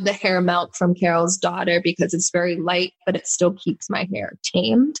 I love the hair melt from Carol's Daughter because it's very light, but it still keeps my hair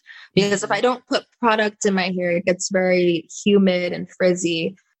tamed. Because if I don't put product in my hair, it gets very humid and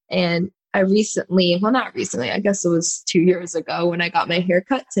frizzy. And I not recently, I guess it was 2 years ago when I got my hair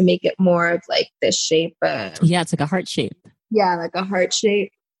cut to make it more of like this shape. Yeah, it's like a heart shape. Yeah, like a heart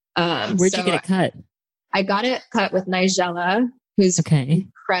shape. Where'd you get it cut? I got it cut with Nigella, who's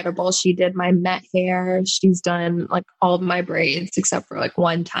incredible. She did my Met hair. She's done like all of my braids except for like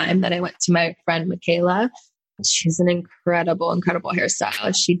one time that I went to my friend Michaela. She's an incredible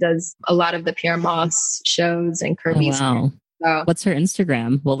hairstylist. She does a lot of the Pierre Moss shows and Kirby's. Oh, wow. So, what's her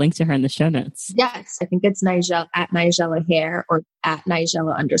Instagram? We'll link to her in the show notes. Yes, I think it's Nigella at Nigella Hair or at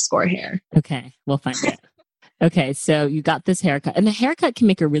Nigella_hair. Okay, we'll find it. Okay, so you got this haircut, and the haircut can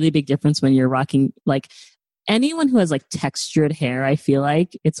make a really big difference when you're rocking. Like anyone who has like textured hair, I feel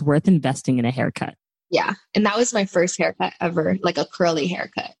like it's worth investing in a haircut. Yeah, and that was my first haircut ever, like a curly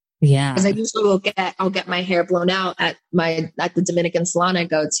haircut. Yeah, because I usually I'll get my hair blown out at the Dominican salon I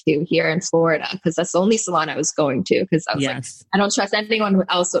go to here in Florida, because that's the only salon I was going to, because I was like, I don't trust anyone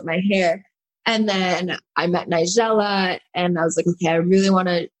else with my hair. And then I met Nigella and I was like, okay, I really want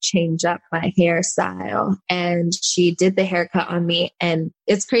to change up my hairstyle. And she did the haircut on me. And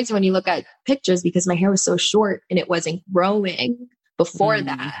it's crazy when you look at pictures because my hair was so short and it wasn't growing before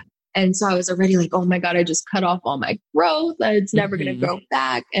that. And so I was already like, oh my God, I just cut off all my growth. It's never going to grow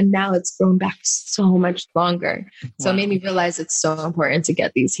back. And now it's grown back so much longer. So it made me realize it's so important to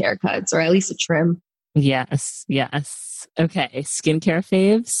get these haircuts or at least a trim. Yes. Okay. Skincare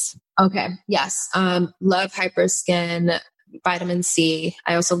faves. Okay. Yes. Love Hyperskin, vitamin C.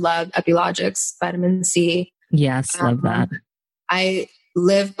 I also love Epilogics, vitamin C. Yes. Love that. I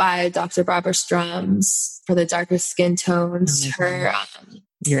live by Dr. Barbara Strum's for the darker skin tones.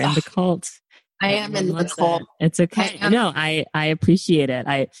 You're in the cult. I am in the cult. It's okay. No, I appreciate it.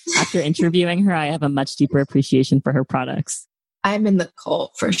 After interviewing her, I have a much deeper appreciation for her products. I'm in the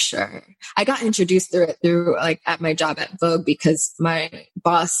cult for sure. I got introduced through like at my job at Vogue because my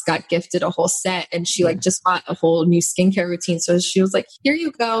boss got gifted a whole set and she like just bought a whole new skincare routine. So she was like, here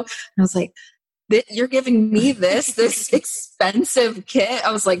you go. And I was like, you're giving me this expensive kit.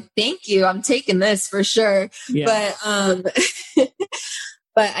 I was like, thank you. I'm taking this for sure. Yeah.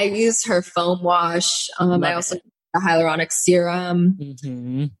 But I used her foam wash. I also used the hyaluronic serum.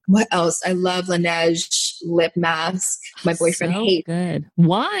 Mm-hmm. What else? I love Laneige lip mask. My boyfriend hates it.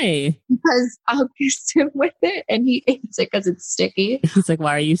 Why? Because I'll kiss him with it and he hates it because it's sticky. He's like,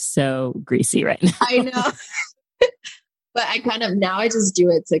 why are you so greasy right now? I know. But I just do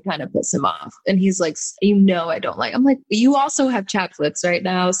it to kind of piss him off. And he's like, I don't like, I'm like, you also have chapped lips right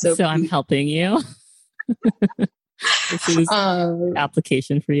now. So I'm helping you. This is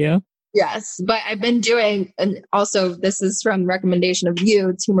application for you. Yes. But I've been doing, and also this is from recommendation of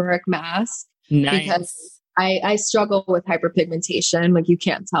you, turmeric mask. Nice. Because I struggle with hyperpigmentation. Like you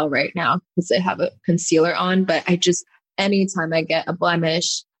can't tell right now because I have a concealer on, but anytime I get a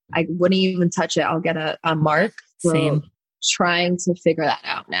blemish, I wouldn't even touch it. I'll get a mark. Same. Trying to figure that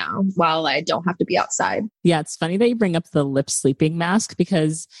out now while I don't have to be outside. Yeah, it's funny that you bring up the lip sleeping mask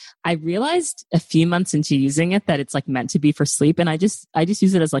because I realized a few months into using it that it's like meant to be for sleep, and I just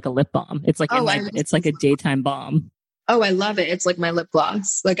use it as like a lip balm. It's like it's like a daytime balm. Oh, I love it. It's like my lip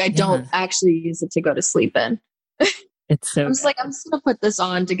gloss. Like I don't actually use it to go to sleep in. It's so. I'm just gonna put this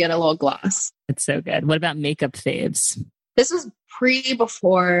on to get a little gloss. It's so good. What about makeup faves? This was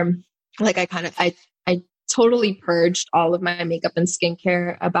before. Like I totally purged all of my makeup and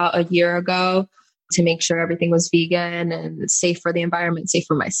skincare about a year ago to make sure everything was vegan and safe for the environment, safe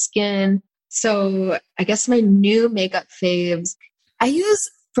for my skin. So I guess my new makeup faves,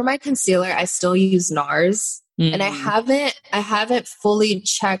 for my concealer, I still use NARS. And I haven't fully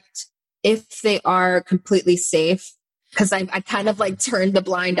checked if they are completely safe because I kind of like turned the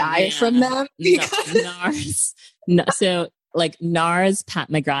blind eye from them. NARS. No, so like NARS, Pat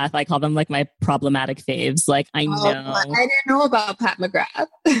McGrath, I call them like my problematic faves. Like I know. I didn't know about Pat McGrath.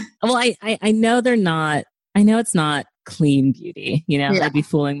 Well, I know they're not, I know it's not clean beauty, I'd be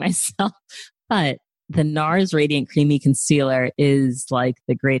fooling myself. But the NARS Radiant Creamy Concealer is like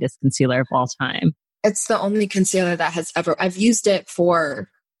the greatest concealer of all time. It's the only concealer that has ever, I've used it for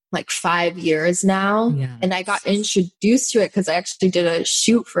like 5 years now. Yes. And I got introduced to it because I actually did a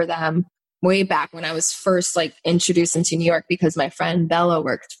shoot for them way back when I was first like introduced into New York because my friend Bella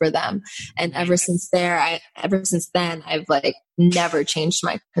worked for them. And ever since then, I've like never changed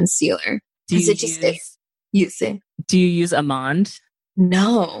my concealer. Do you Do you use Amande?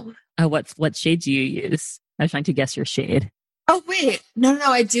 No. What shade do you use? I was trying to guess your shade. Oh, wait. No,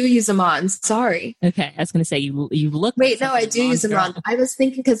 I do use Amande. Sorry. Okay. I was going to say, you look. Wait, no, I do use Amande. I was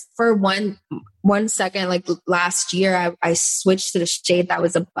thinking because for one second, like last year, I switched to the shade that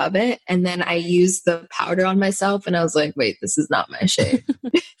was above it. And then I used the powder on myself. And I was like, wait, this is not my shade.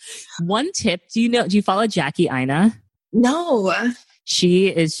 One tip. Do you follow Jackie Aina? No. She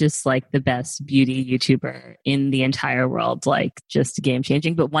is just like the best beauty YouTuber in the entire world, like just game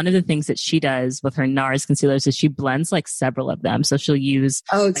changing. But one of the things that she does with her NARS concealers is she blends like several of them. So she'll use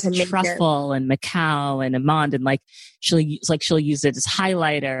truffle and Macao and Amande, and like she'll use it as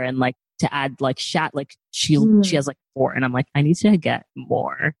highlighter and like to add like she has like 4, and I'm like, I need to get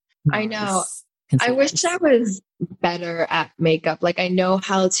more. I know. I wish I was better at makeup. Like I know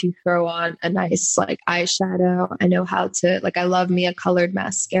how to throw on a nice like eyeshadow. I know how to I love me a colored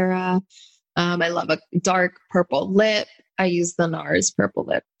mascara. I love a dark purple lip. I use the NARS purple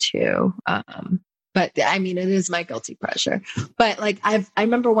lip too. But I mean, it is my guilty pleasure. But like I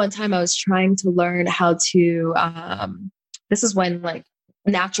remember one time I was trying to learn how to. This is when like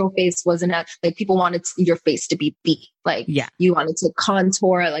natural face wasn't like people wanted your face to be beat. Like you wanted to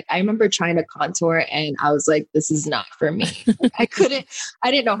contour. Like I remember trying to contour and I was like, this is not for me. I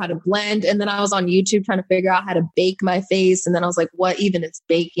didn't know how to blend. And then I was on YouTube trying to figure out how to bake my face. And then I was like, what even is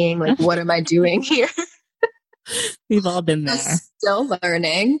baking? Like, what am I doing here? We've all been there. I'm still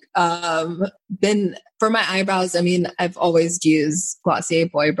learning. Then for my eyebrows, I mean, I've always used Glossier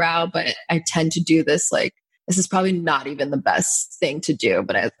Boy Brow, but I tend to do this like, this is probably not even the best thing to do,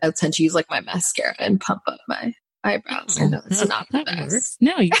 but I tend to use like my mascara and pump up my eyebrows. I know it's not the best. Works.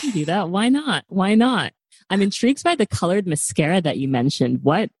 No, you can do that. Why not? I'm intrigued by the colored mascara that you mentioned.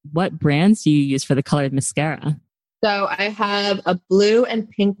 What brands do you use for the colored mascara? So I have a blue and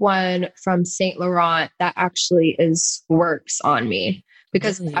pink one from Saint Laurent that actually works on me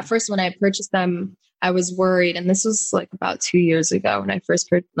because at first when I purchased them, I was worried. And this was like about 2 years ago when I first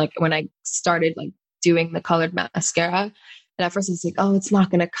when I started like doing the colored mascara. And at first I was like, oh, it's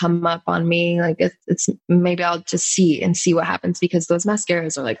not going to come up on me. Like it's maybe I'll just see what happens because those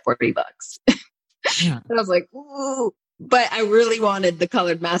mascaras are like $40. Yeah. And I was like, ooh, but I really wanted the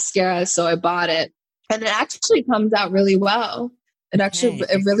colored mascara. So I bought it and it actually comes out really well.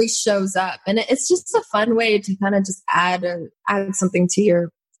 It really shows up and it's just a fun way to kind of just add something to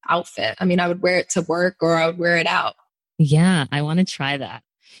your outfit. I mean, I would wear it to work or I would wear it out. Yeah. I want to try that.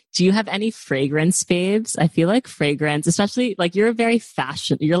 Do you have any fragrance faves? I feel like fragrance, especially like you're a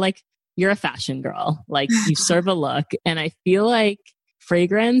fashion girl. Like you serve a look. And I feel like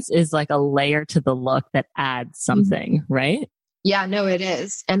fragrance is like a layer to the look that adds something, right? Yeah, no, it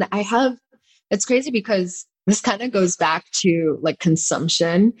is. And it's crazy because this kind of goes back to like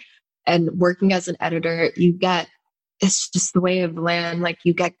consumption and working as an editor, it's just the way of the land. Like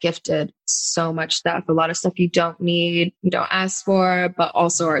you get gifted so much stuff, a lot of stuff you don't need, you don't ask for, but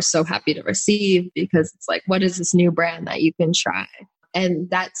also are so happy to receive because it's like, what is this new brand that you can try? And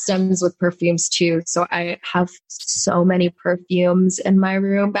that stems with perfumes too. So I have so many perfumes in my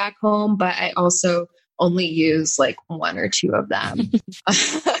room back home, but I also only use like 1 or 2 of them.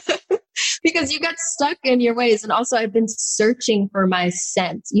 Because you get stuck in your ways. And also I've been searching for my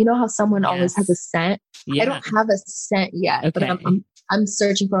scent. You know how someone always has a scent? Yeah. I don't have a scent yet, but I'm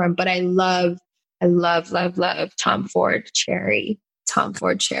searching for them. But I love Tom Ford Cherry.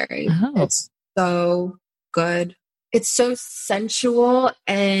 Oh. It's so good. It's so sensual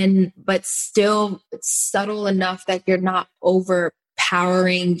but still subtle enough that you're not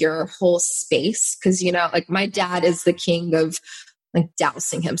overpowering your whole space. Cause like my dad is the king of like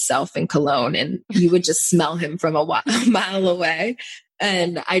dousing himself in cologne and you would just smell him from a mile away.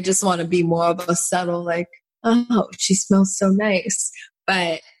 And I just want to be more of a subtle, like, oh, she smells so nice.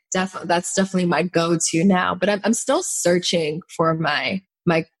 But that's definitely my go-to now. But I'm still searching for my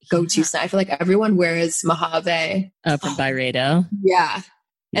go-to scent. I feel like everyone wears Mojave. From Byredo. Yeah.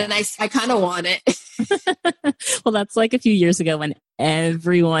 And I kind of want it. Well, that's like a few years ago when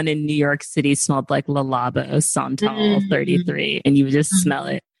everyone in New York City smelled like Le Labo Santal 33 and you would just smell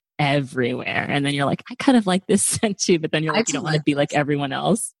it everywhere. And then you're like, I kind of like this scent too, but then you're like, you don't want to be like everyone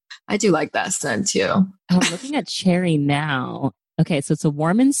else. I do like that scent too. Oh, I'm looking at Cherry now. Okay, so it's a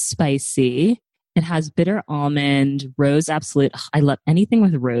warm and spicy. It has bitter almond, rose absolute. I love anything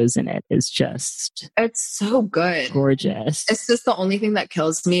with rose in it is just It's so good. Gorgeous. It's just the only thing that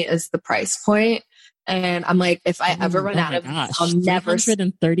kills me is the price point. And I'm like, if I ever run out of it, I'll never.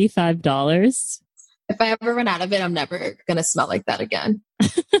 $335. If I ever run out of it, I'm never going to smell like that again.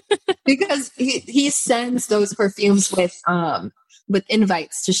 Because he sends those perfumes with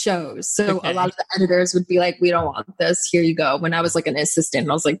invites to shows. So a lot of the editors would be like, we don't want this. Here you go. When I was like an assistant,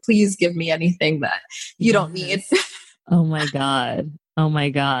 I was like, please give me anything that you don't need. Oh my God. Oh my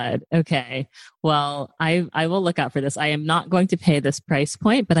God. Okay. Well, I will look out for this. I am not going to pay this price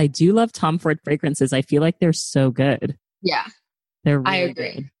point, but I do love Tom Ford fragrances. I feel like they're so good. Yeah. They're really I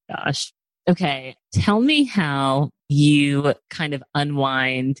agree. good. Gosh. Okay. Tell me how you kind of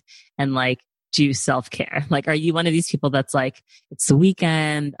unwind and like do self-care. Like, are you one of these people that's like, it's the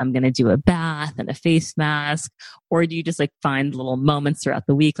weekend, I'm going to do a bath and a face mask? Or do you just like find little moments throughout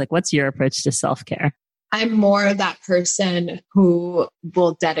the week? Like, what's your approach to self-care? I'm more that person who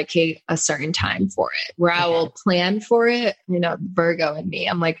will dedicate a certain time for it, where I will plan for it. You know, Virgo and me,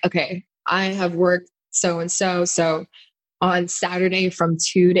 I'm like, okay, I have worked so-and-so. So on Saturday from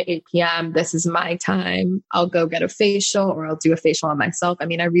 2 to 8 p.m., this is my time. I'll go get a facial or I'll do a facial on myself. I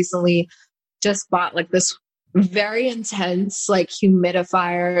mean, I recently just bought like this very intense like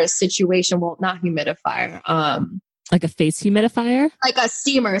humidifier situation. Well, not humidifier. Like a face humidifier? Like a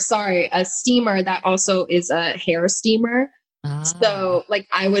steamer, a steamer that also is a hair steamer. So like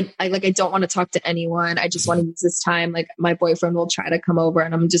I don't want to talk to anyone. I just want to use this time. Like my boyfriend will try to come over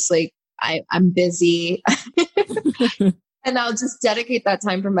and I'm just like, I'm busy. And I'll just dedicate that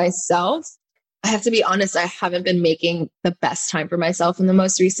time for myself. I have to be honest, I haven't been making the best time for myself in the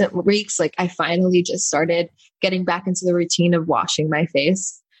most recent weeks. Like I finally just started getting back into the routine of washing my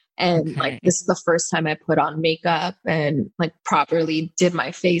face. And like, this is the first time I put on makeup and like properly did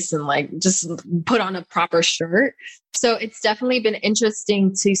my face and like just put on a proper shirt. So it's definitely been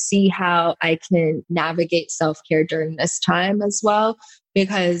interesting to see how I can navigate self-care during this time as well,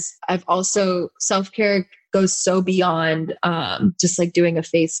 because I've also self-care goes so beyond just like doing a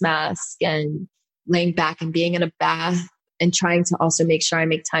face mask and laying back and being in a bath and trying to also make sure I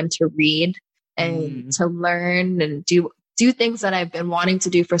make time to read and to learn and do things that I've been wanting to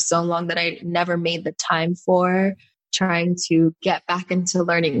do for so long that I never made the time for, trying to get back into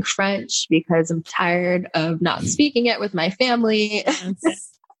learning French because I'm tired of not speaking it with my family.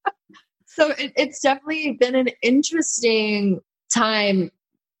 Yes. So it's definitely been an interesting time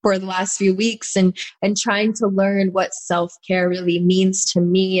for the last few weeks and trying to learn what self-care really means to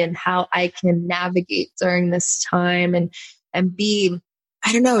me and how I can navigate during this time and be,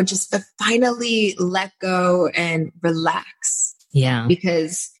 I don't know, just finally let go and relax. Yeah.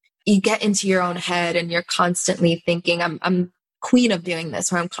 Because you get into your own head and you're constantly thinking, I'm queen of doing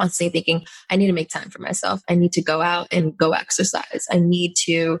this, where I'm constantly thinking, I need to make time for myself. I need to go out and go exercise. I need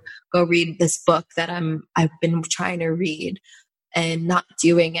to go read this book that I've been trying to read and not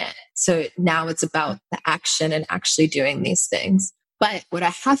doing it. So now it's about the action and actually doing these things. But what I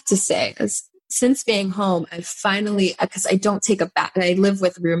have to say is, since being home, I've finally, because I don't take a bath. I live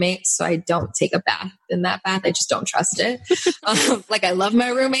with roommates, so I don't take a bath in that bath. I just don't trust it. Like I love my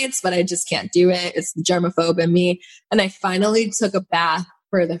roommates, but I just can't do it. It's the germaphobe in me. And I finally took a bath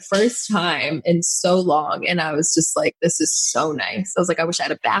for the first time in so long. And I was just like, this is so nice. I was like, I wish I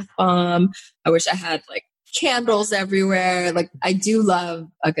had a bath bomb. I wish I had like candles everywhere. Like I do love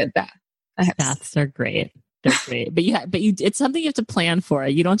a good bath. Baths are great. They're great. But it's something you have to plan for.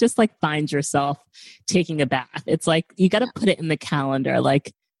 You don't just like find yourself taking a bath. It's like, you got to put it in the calendar.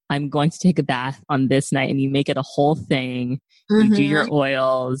 Like, I'm going to take a bath on this night, and you make it a whole thing. You do your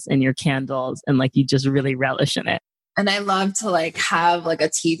oils and your candles and like, you just really relish in it. And I love to like have like a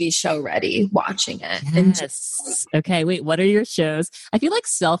TV show ready, watching it. Yes. Okay. Wait, what are your shows? I feel like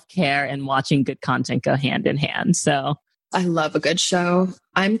self-care and watching good content go hand in hand. So I love a good show.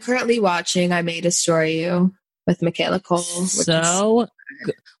 I'm currently watching I May Destroy You with Michaela Cole. So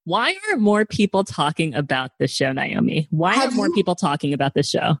why aren't more people talking about this show, Naomi? Why aren't more people talking about this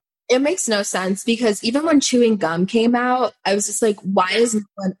show? It makes no sense, because even when Chewing Gum came out, I was just like, why is no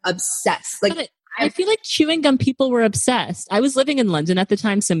one obsessed? Like, I feel like Chewing Gum people were obsessed. I was living in London at the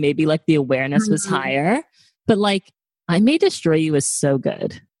time, so maybe like the awareness was higher. But like, I May Destroy You is so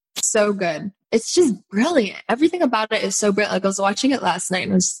good. So good. It's just brilliant. Everything about it is so brilliant. Like I was watching it last night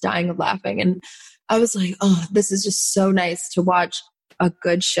and I was just dying of laughing. And I was like, oh, this is just so nice to watch a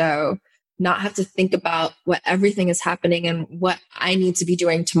good show, not have to think about what everything is happening and what I need to be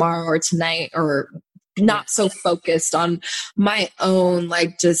doing tomorrow or tonight, or not so focused on my own,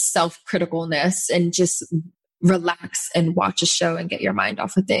 like just self-criticalness and just relax and watch a show and get your mind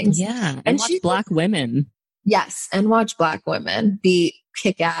off of things. Yeah. And watch Black women. Yes. And watch Black women be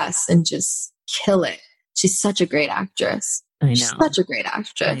kick ass and just kill it. She's such a great actress. I know. She's such a great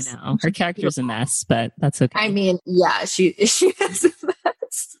actress. I know. Her character's a mess, but that's okay. I mean, yeah, she is a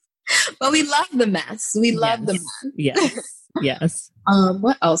mess. But we love the mess. We love the mess. Yes. Yes.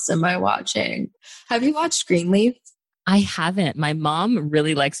 What else am I watching? Have you watched Greenleaf? I haven't. My mom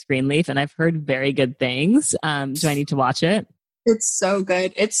really likes Greenleaf and I've heard very good things. Do I need to watch it? It's so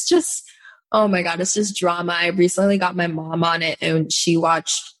good. It's just, oh my God, it's just drama. I recently got my mom on it and she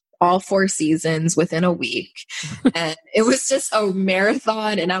watched all 4 seasons within a week. And it was just a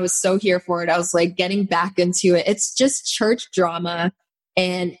marathon and I was so here for it. I was like getting back into it. It's just church drama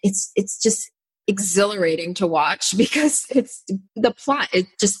and it's just exhilarating to watch because it's the plot, it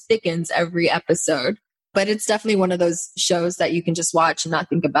just thickens every episode. But it's definitely one of those shows that you can just watch and not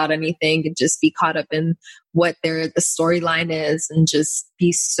think about anything and just be caught up in what the storyline is and just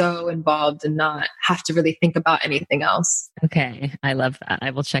be so involved and not have to really think about anything else. Okay. I love that.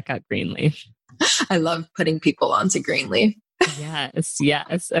 I will check out Greenleaf. I love putting people onto Greenleaf. Yes.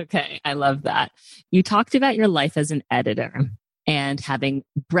 Yes. Okay. I love that. You talked about your life as an editor and having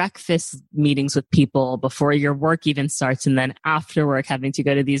breakfast meetings with people before your work even starts. And then after work, having to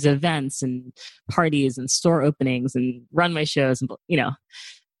go to these events and parties and store openings and runway shows and,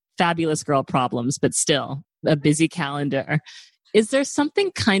 fabulous girl problems, but still a busy calendar. Is there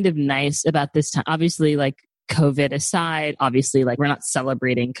something kind of nice about this time? Obviously, like COVID aside, obviously, like we're not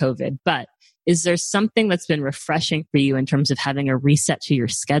celebrating COVID, but is there something that's been refreshing for you in terms of having a reset to your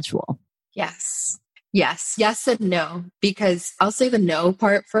schedule? Yes. Yes and no, because I'll say the no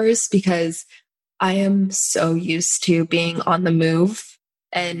part first, because I am so used to being on the move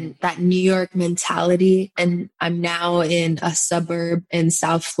and that New York mentality. And I'm now in a suburb in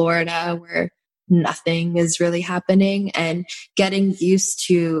South Florida where nothing is really happening and getting used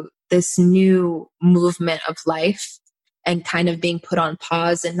to this new movement of life and kind of being put on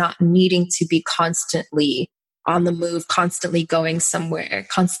pause and not needing to be constantly on the move, constantly going somewhere,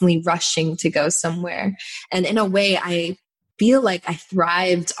 constantly rushing to go somewhere. And in a way, I feel like I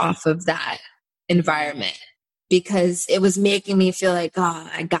thrived off of that environment because it was making me feel like, oh,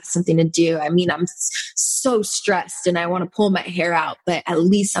 I got something to do. I mean, I'm so stressed and I want to pull my hair out, but at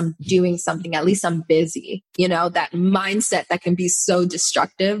least I'm doing something. At least I'm busy. You know, that mindset that can be so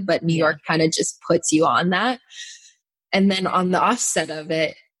destructive, but New York kind of just puts you on that. And then on the offset of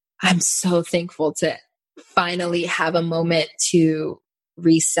it, I'm so thankful to finally have a moment to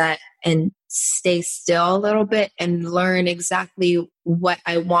reset and stay still a little bit and learn exactly what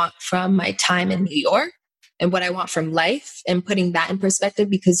I want from my time in New York and what I want from life and putting that in perspective,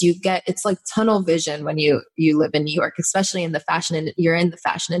 because it's like tunnel vision when you live in New York, especially in the you're in the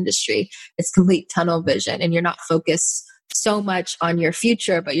fashion industry. It's complete tunnel vision and you're not focused so much on your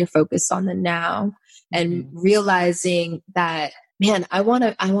future, but you're focused on the now and realizing that, man, I want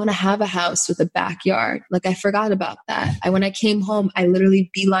to have a house with a backyard. Like I forgot about that. When I came home, I literally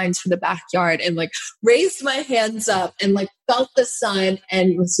beelines for the backyard and like raised my hands up and like felt the sun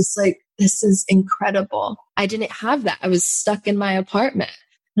and was just like, this is incredible. I didn't have that. I was stuck in my apartment.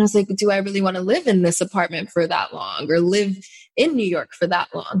 And I was like, do I really want to live in this apartment for that long or live in New York for that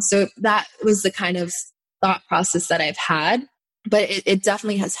long? So that was the kind of thought process that I've had, but it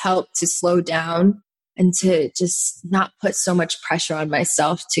definitely has helped to slow down and to just not put so much pressure on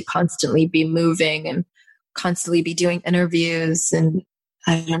myself to constantly be moving and constantly be doing interviews. And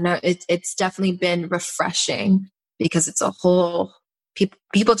I don't know, it's definitely been refreshing because it's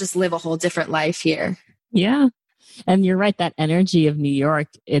people just live a whole different life here. Yeah. And you're right. That energy of New York,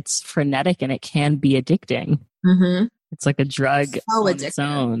 it's frenetic and it can be addicting. Mm-hmm. It's like a drug on its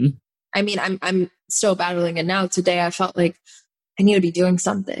own. I mean, I'm still battling it now. Today, I felt like I need to be doing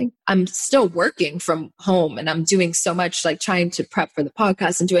something. I'm still working from home and I'm doing so much, like trying to prep for the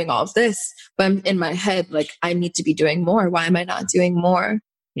podcast and doing all of this. But I'm in my head, like, I need to be doing more. Why am I not doing more?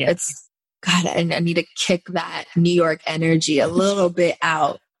 Yeah. God, I need to kick that New York energy a little bit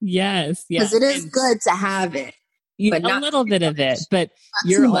out. Yes. Because it is good to have it. But a little bit of it, but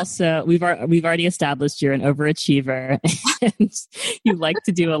you're also, we've already established you're an overachiever and you like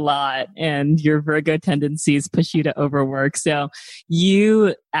to do a lot and your Virgo tendencies push you to overwork. So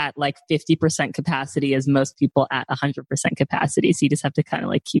you at like 50% capacity as most people at 100% capacity. So you just have to kind of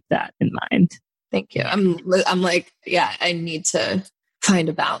like keep that in mind. Thank you. I'm like, yeah, I need to find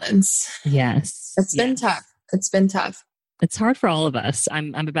a balance. Yes. It's been tough. It's been tough. It's hard for all of us.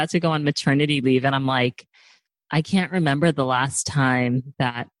 I'm about to go on maternity leave and I'm like, I can't remember the last time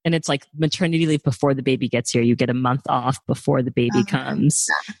that, and it's like maternity leave before the baby gets here. You get a month off before the baby comes.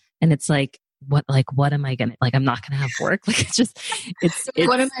 And it's like, what am I going to, like, I'm not going to have work. Like, it's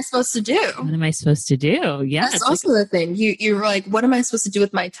what am I supposed to do? What am I supposed to do? Yeah. That's also the thing. You're like, what am I supposed to do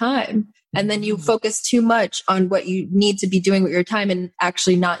with my time? And then you focus too much on what you need to be doing with your time and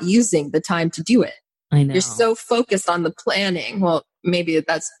actually not using the time to do it. I know. You're so focused on the planning. Well, maybe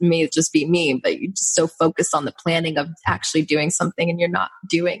that's may just be me, but you're just so focused on the planning of actually doing something and you're not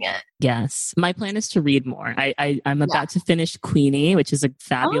doing it. Yes. My plan is to read more. I'm about to finish Queenie, which is a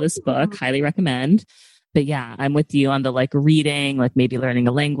fabulous book. Highly recommend. But yeah, I'm with you on the like reading, like maybe learning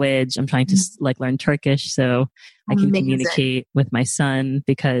a language. I'm trying to like learn Turkish so I can communicate with my son,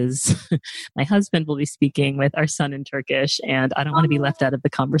 because my husband will be speaking with our son in Turkish and I don't want to be left out of the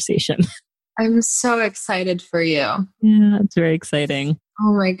conversation. I'm so excited for you. Yeah, it's very exciting.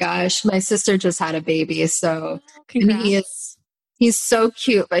 Oh my gosh. My sister just had a baby. So Congrats. He's so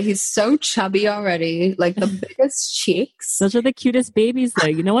cute, but he's so chubby already. Like the biggest cheeks. Those are the cutest babies though.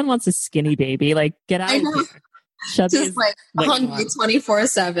 No one wants a skinny baby. Like, get out of here. Chubby just like hungry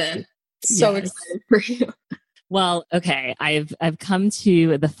 24/7. So excited for you. Well, okay. I've come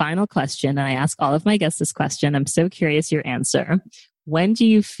to the final question, and I ask all of my guests this question. I'm so curious your answer. When do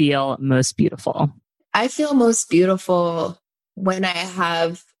you feel most beautiful? I feel most beautiful when I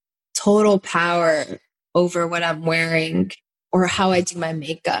have total power over what I'm wearing or how I do my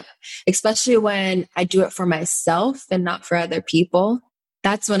makeup, especially when I do it for myself and not for other people.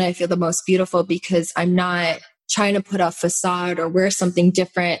 That's when I feel the most beautiful, because I'm not trying to put a facade or wear something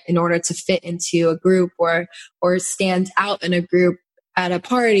different in order to fit into a group or stand out in a group at a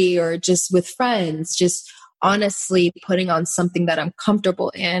party or just with friends. Just honestly putting on something that I'm comfortable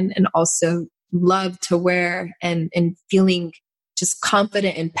in and also love to wear, and feeling just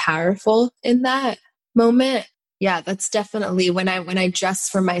confident and powerful in that moment. Yeah, that's definitely when I dress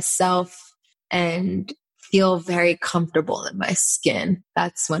for myself and feel very comfortable in my skin.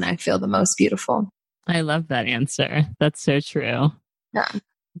 That's when I feel the most beautiful. I love that answer. That's so true. Yeah.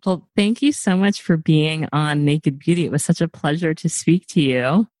 Well, thank you so much for being on Naked Beauty. It was such a pleasure to speak to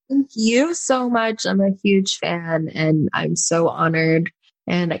you. Thank you so much. I'm a huge fan and I'm so honored,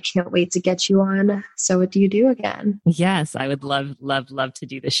 and I can't wait to get you on So What Do You Do again? Yes, I would love to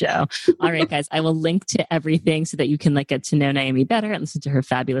do the show. All right, guys, I will link to everything so that you can get to know Naomi better and listen to her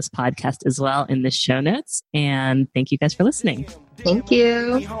fabulous podcast as well in the show notes. And thank you guys for listening. Thank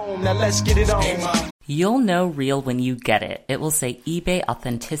you. Now let's get it on. You'll know real when you get it. It will say eBay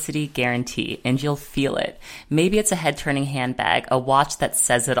Authenticity Guarantee, and you'll feel it. Maybe it's a head-turning handbag, a watch that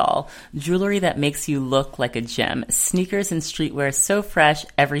says it all, jewelry that makes you look like a gem, sneakers and streetwear so fresh,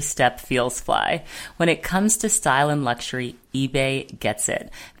 every step feels fly. When it comes to style and luxury, eBay gets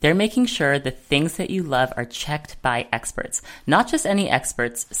it. They're making sure the things that you love are checked by experts. Not just any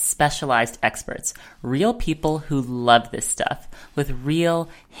experts, specialized experts. Real people who love this stuff with real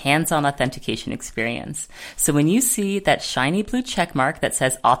hands-on authentication experience. So when you see that shiny blue check mark that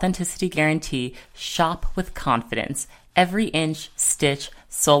says Authenticity Guarantee, shop with confidence. Every inch, stitch,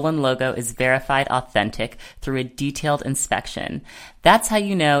 sole, and logo is verified authentic through a detailed inspection. That's how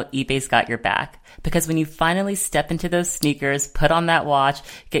you know eBay's got your back. Because when you finally step into those sneakers, put on that watch,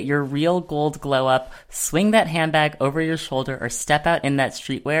 get your real gold glow up, swing that handbag over your shoulder, or step out in that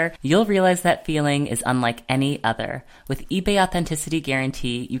streetwear, you'll realize that feeling is unlike any other. With eBay Authenticity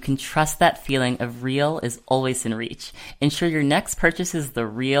Guarantee, you can trust that feeling of real is always in reach. Ensure your next purchase is the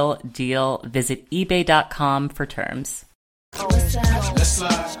real deal. Visit ebay.com for terms.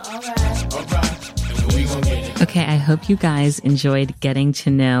 Okay, I hope you guys enjoyed getting to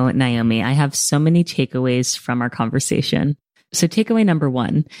know Naomi. I have so many takeaways from our conversation. So takeaway number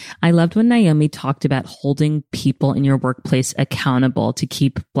 1, I loved when Naomi talked about holding people in your workplace accountable to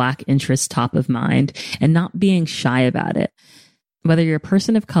keep Black interests top of mind and not being shy about it. Whether you're a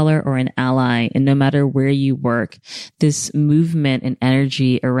person of color or an ally, and no matter where you work, this movement and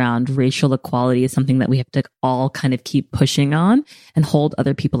energy around racial equality is something that we have to all kind of keep pushing on and hold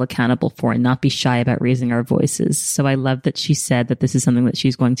other people accountable for, and not be shy about raising our voices. So I love that she said that this is something that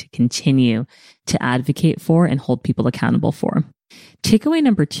she's going to continue to advocate for and hold people accountable for. Takeaway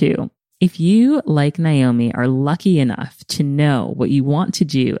number 2. If you, like Naomi, are lucky enough to know what you want to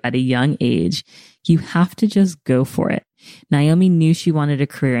do at a young age, you have to just go for it. Naomi knew she wanted a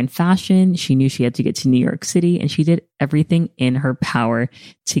career in fashion. She knew she had to get to New York City, and she did everything in her power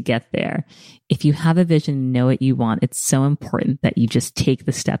to get there. If you have a vision and know what you want, it's so important that you just take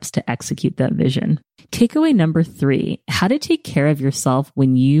the steps to execute that vision. Takeaway number 3, how to take care of yourself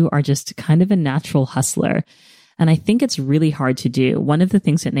when you are just kind of a natural hustler. And I think it's really hard to do. One of the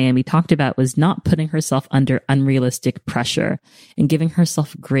things that Naomi talked about was not putting herself under unrealistic pressure and giving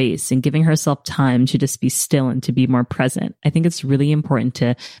herself grace and giving herself time to just be still and to be more present. I think it's really important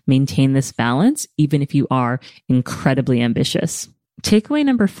to maintain this balance, even if you are incredibly ambitious. Takeaway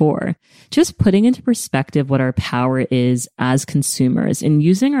number 4, just putting into perspective what our power is as consumers and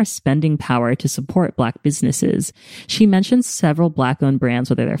using our spending power to support Black businesses. She mentioned several Black-owned brands,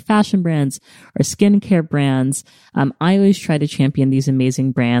 whether they're fashion brands or skincare brands. I always try to champion these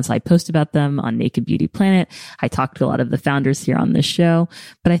amazing brands. I post about them on Naked Beauty Planet. I talk to a lot of the founders here on this show,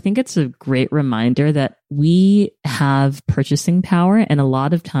 but I think it's a great reminder that we have purchasing power, and a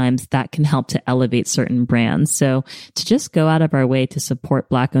lot of times that can help to elevate certain brands. So to just go out of our way to support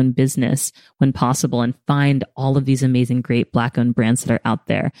Black-owned business when possible and find all of these amazing, great Black-owned brands that are out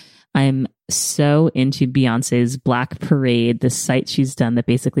there. I'm so into Beyonce's Black Parade, the site she's done that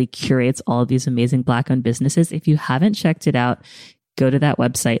basically curates all of these amazing Black-owned businesses. If you haven't checked it out, go to that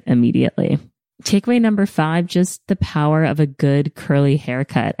website immediately. Takeaway number 5, just the power of a good curly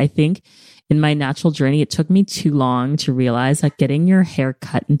haircut. I think in my natural journey, it took me too long to realize that getting your hair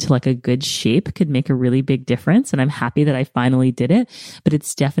cut into like a good shape could make a really big difference. And I'm happy that I finally did it, but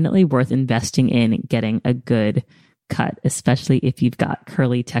it's definitely worth investing in getting a good cut, especially if you've got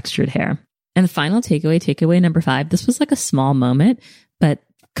curly textured hair. And the final takeaway number 5, this was like a small moment, but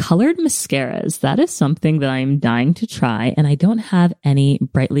colored mascaras, that is something that I'm dying to try, and I don't have any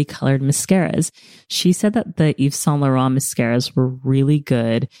brightly colored mascaras. She said that the Yves Saint Laurent mascaras were really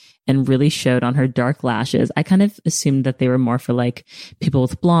good and really showed on her dark lashes. I kind of assumed that they were more for like people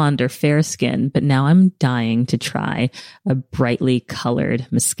with blonde or fair skin, but now I'm dying to try a brightly colored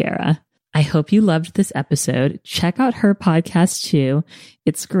mascara. I hope you loved this episode. Check out her podcast too.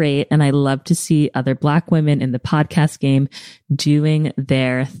 It's great. And I love to see other Black women in the podcast game doing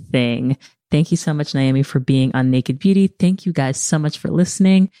their thing. Thank you so much, Naomi, for being on Naked Beauty. Thank you guys so much for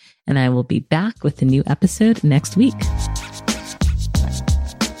listening. And I will be back with a new episode next week.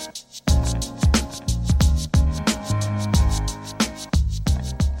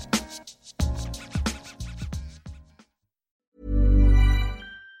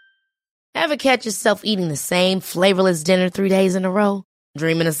 Ever catch yourself eating the same flavorless dinner 3 days in a row?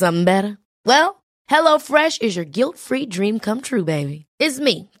 Dreaming of something better? Well, HelloFresh is your guilt-free dream come true, baby. It's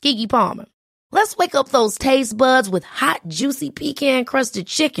me, Keke Palmer. Let's wake up those taste buds with hot, juicy pecan-crusted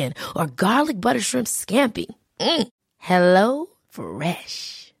chicken or garlic butter shrimp scampi. Hello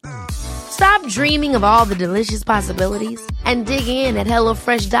Fresh. Stop dreaming of all the delicious possibilities and dig in at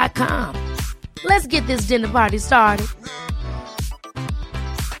HelloFresh.com. Let's get this dinner party started.